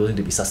meaningful and going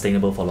to be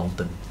sustainable for long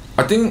term?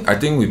 I think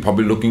we're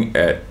probably looking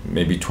at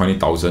maybe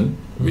 20,000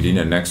 within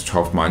the next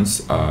 12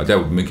 months. That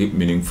would make it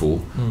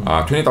meaningful.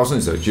 20,000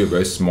 is actually a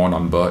very small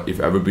number if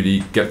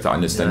everybody gets the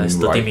understanding it's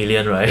 30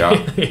 million, right?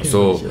 Yeah.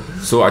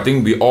 So I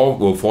think we all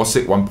will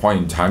forsake one point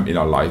in time in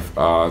our life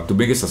to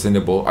make it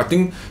sustainable. I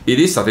think it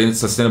is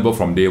sustainable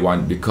from day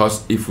one,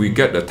 because if we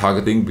get the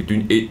targeting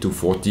between 8 to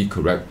 40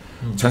 correct,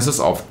 chances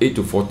of 8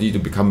 to 40 to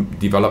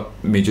develop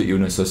major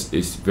illnesses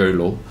is very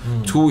low.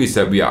 Two is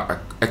that we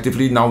are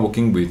actively now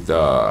working with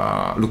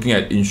looking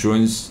at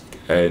insurance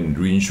and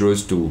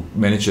reinsurers to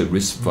manage the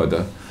risk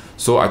further.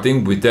 So I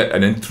think with that,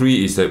 and then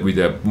three is that with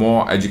a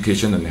more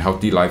education and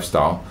healthy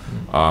lifestyle,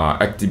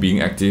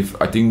 being active,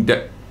 I think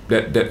that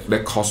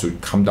cost will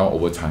come down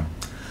over time.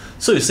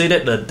 So you say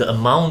that the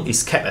amount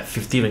is capped at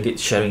 50 ringgit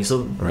sharing.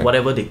 So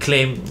whatever they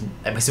claim,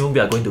 at maximum we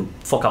are going to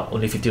fork out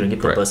only 50 ringgit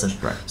per person.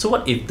 So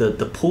what if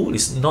the pool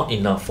is not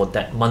enough for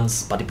that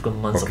particular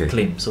months of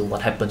claim? So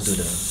what happened to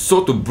the...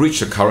 So to bridge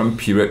the current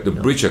period,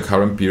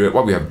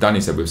 what we have done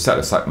is that we've set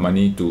aside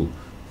money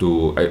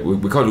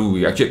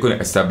we actually going to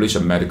establish a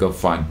medical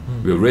fund.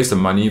 We'll raise the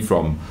money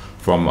from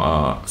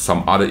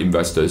some other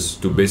investors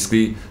to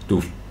basically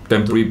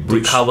temporarily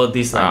bridge, cover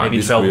this maybe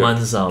this 12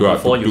 months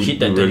before you hit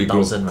that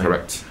 20,000, right?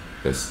 Correct.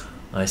 Yes.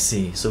 I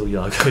see. So you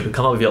are going to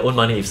come up with your own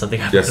money if something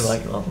happens,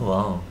 right? Oh,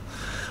 wow.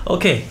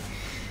 Okay.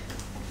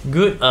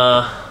 Good.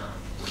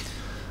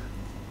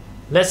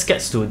 Let's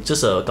get to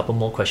just a couple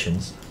more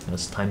questions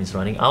because time is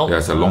running out. Yeah,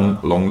 it's a long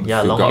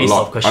list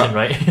of questions,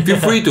 right?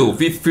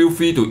 feel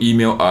free to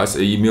email us.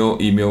 Email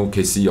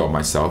KC or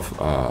myself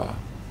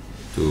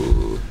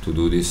to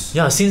do this.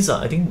 Yeah, since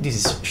I think this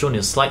is shown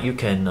in a slide, you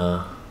can.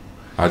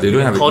 They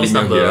don't have call an this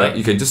email number, here. right?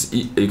 You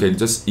can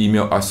just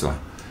email us lah.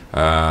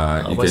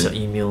 What's your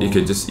email? You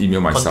can just email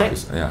myself.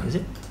 Contact? Is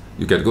it?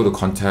 You can go to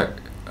contact.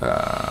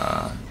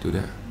 Do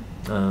that.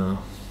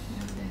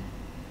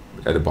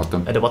 At the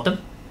bottom. At the bottom.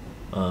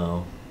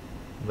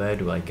 Where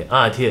do I get?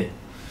 Here.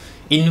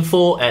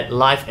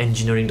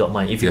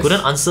 info@lifeengineering.my. If you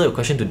couldn't answer a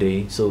question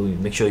today, so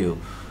make sure you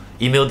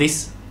email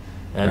this,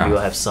 and we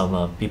will have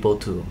some people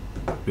to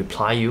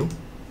reply you.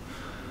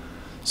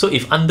 So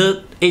if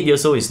under 8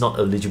 years old is not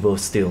eligible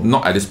still?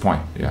 Not at this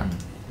point,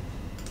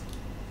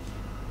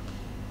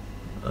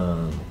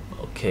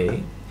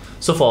 Okay.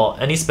 So for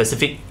any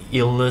specific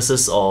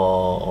illnesses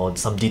or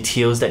some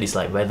details that is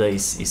like whether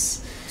it's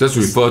just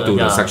refer to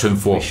the section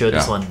 4. Refer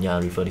this one. Yeah,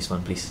 refer this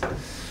one, please.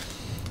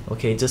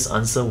 Okay, just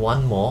answer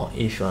one more.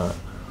 If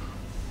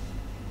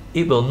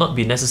it will not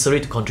be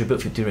necessary to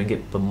contribute 50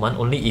 ringgit per month.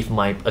 Only if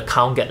my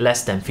account get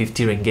less than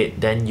 50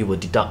 ringgit, then you will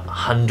deduct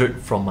 100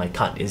 from my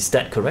card. Is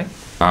that correct?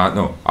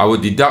 No, I will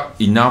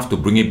deduct enough to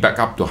bring it back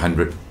up to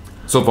 100.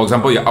 So for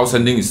example, your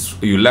outstanding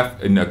you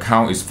left in the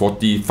account is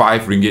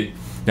 45 ringgit.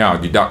 Then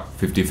I'll deduct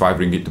 55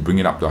 ringgit to bring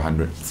it up to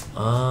 100.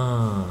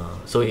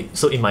 So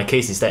in my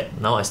case is that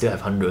now I still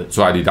have 100.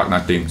 So I deduct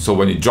nothing. So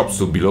when it drops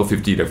to below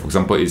 50, that for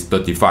example is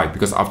 35,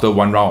 because after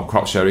one round of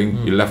crowd sharing,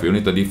 you left with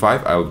only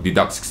 35, I'll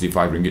deduct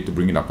 65 ringgit to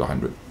bring it up to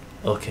 100.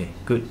 Okay,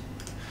 good.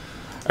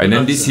 And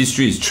then this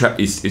history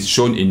is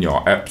shown in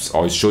your apps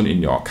or is shown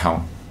in your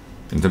account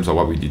in terms of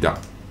what we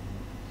deduct.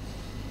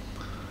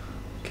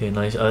 Okay,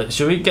 nice.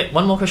 Should we get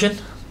one more question?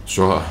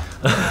 Sure.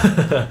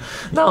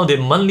 Now the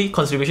monthly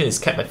contribution is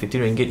capped at 50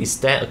 ringgit. Is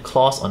there a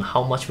clause on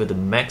how much will the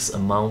max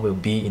amount will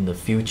be in the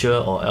future,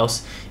 or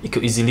else it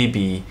could easily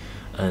be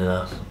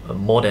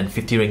more than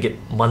 50 ringgit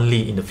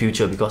monthly in the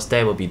future, because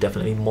there will be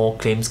definitely more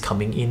claims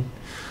coming in?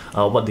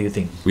 What do you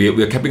think? We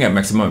are capping at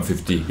maximum of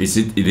 50.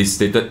 It is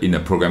stated in the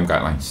program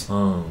guidelines.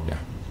 Yeah.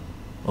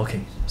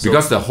 Okay.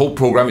 Because the whole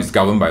program is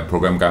governed by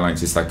program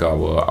guidelines. It's like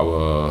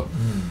our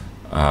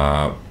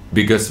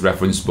biggest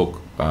reference book.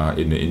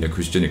 In the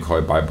Christian, you call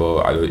it Bible.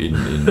 Either in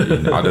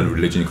other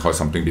religion, you call it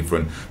something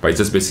different. But it's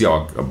just basically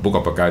a book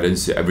of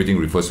guidance. Everything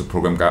refers to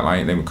program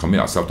guideline, and then we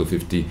commit ourselves to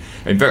 50.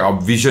 In fact, our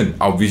vision,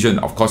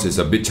 of course, is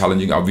a bit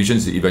challenging. Our vision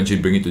is to eventually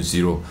bring it to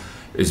 0.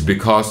 It's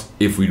because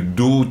if we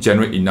do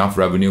generate enough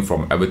revenue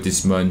from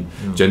advertisement,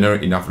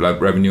 generate enough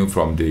revenue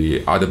from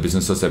the other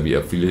businesses that we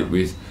affiliate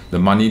with, the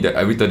money that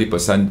every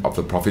 30% of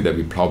the profit that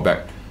we plow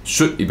back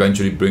should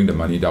eventually bring the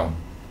money down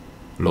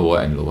lower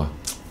and lower.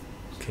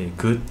 Okay,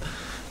 good.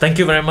 Thank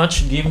you very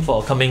much, Gim,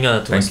 for coming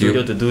to my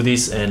studio to do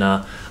this. And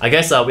I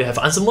guess we have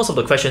answered most of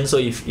the questions. So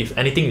if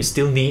anything you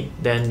still need,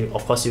 then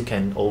of course you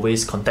can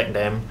always contact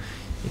them.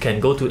 You can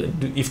go to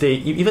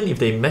even if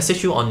they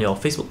message you on your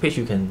Facebook page,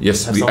 you can we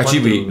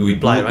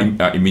reply, do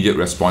right? Immediate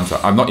response.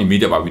 I'm not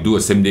immediate, but we do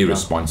a same day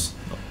response.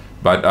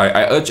 But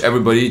I urge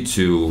everybody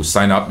to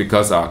sign up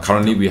because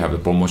currently we have a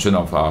promotion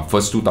of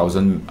first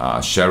 2,000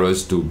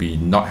 sharers to be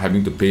not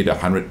having to pay the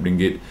 100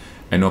 ringgit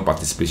annual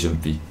participation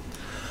fee.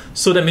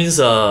 So that means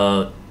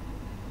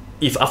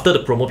if after the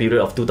promo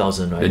period of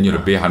 2,000, right? Then you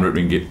have to pay 100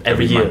 ringgit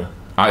every year.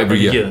 Every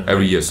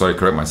year. Sorry,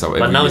 correct myself.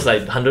 But now it's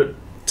like 100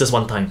 just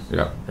one time.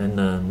 Yeah.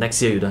 And next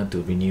year you don't have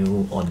to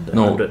renew on the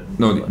 100.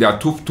 No, there are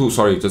two.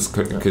 Sorry, just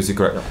correct.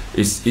 Yeah.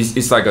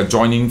 It's like a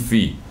joining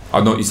fee.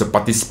 No, it's a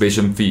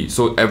participation fee.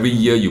 So every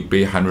year you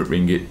pay 100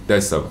 ringgit.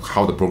 That's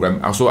how the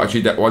program. Also,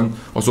 actually, that one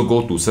also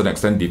go to a certain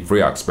extent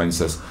defray our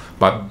expenses.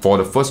 But for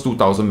the first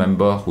 2,000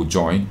 member who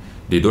join,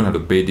 they don't have to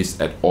pay this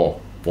at all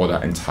for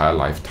their entire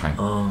lifetime.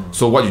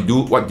 So what you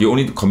do, the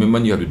only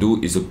commitment you have to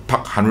do is to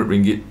park 100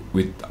 ringgit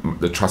with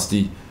the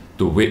trustee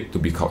to wait to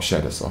be called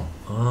shared. That's all.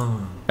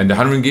 And the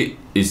 100 ringgit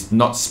is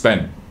not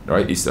spent,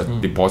 right? It's a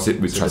deposit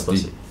with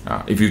trustee.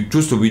 If you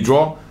choose to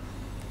withdraw,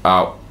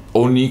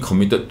 only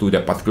committed to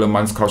that particular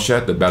month's crowd share,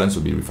 the balance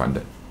will be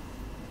refunded.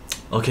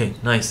 Okay,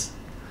 nice.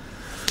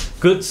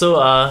 Good.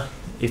 So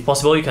if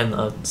possible, you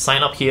can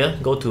sign up here.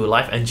 Go to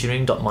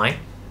lifeengineering.my,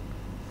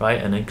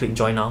 right, and then click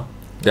join now.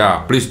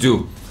 Yeah, please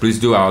do. Please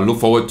do. I look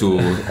forward to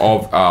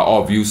all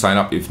of you sign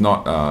up. If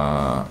not,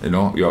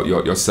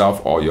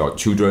 yourself or your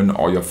children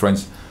or your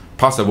friends,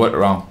 pass the word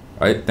around.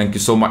 Right. Thank you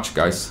so much,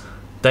 guys.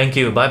 Thank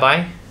you. Bye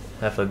bye.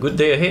 Have a good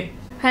day ahead.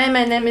 Hi,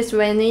 my name is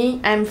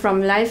Wenny. I'm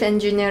from Life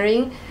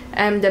Engineering.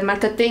 I'm the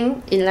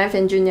marketing in Life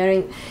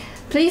Engineering.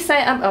 Please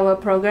sign up our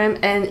program,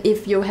 and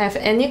if you have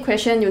any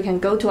question, you can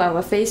go to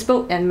our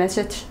Facebook and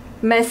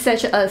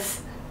message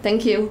us.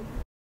 Thank you.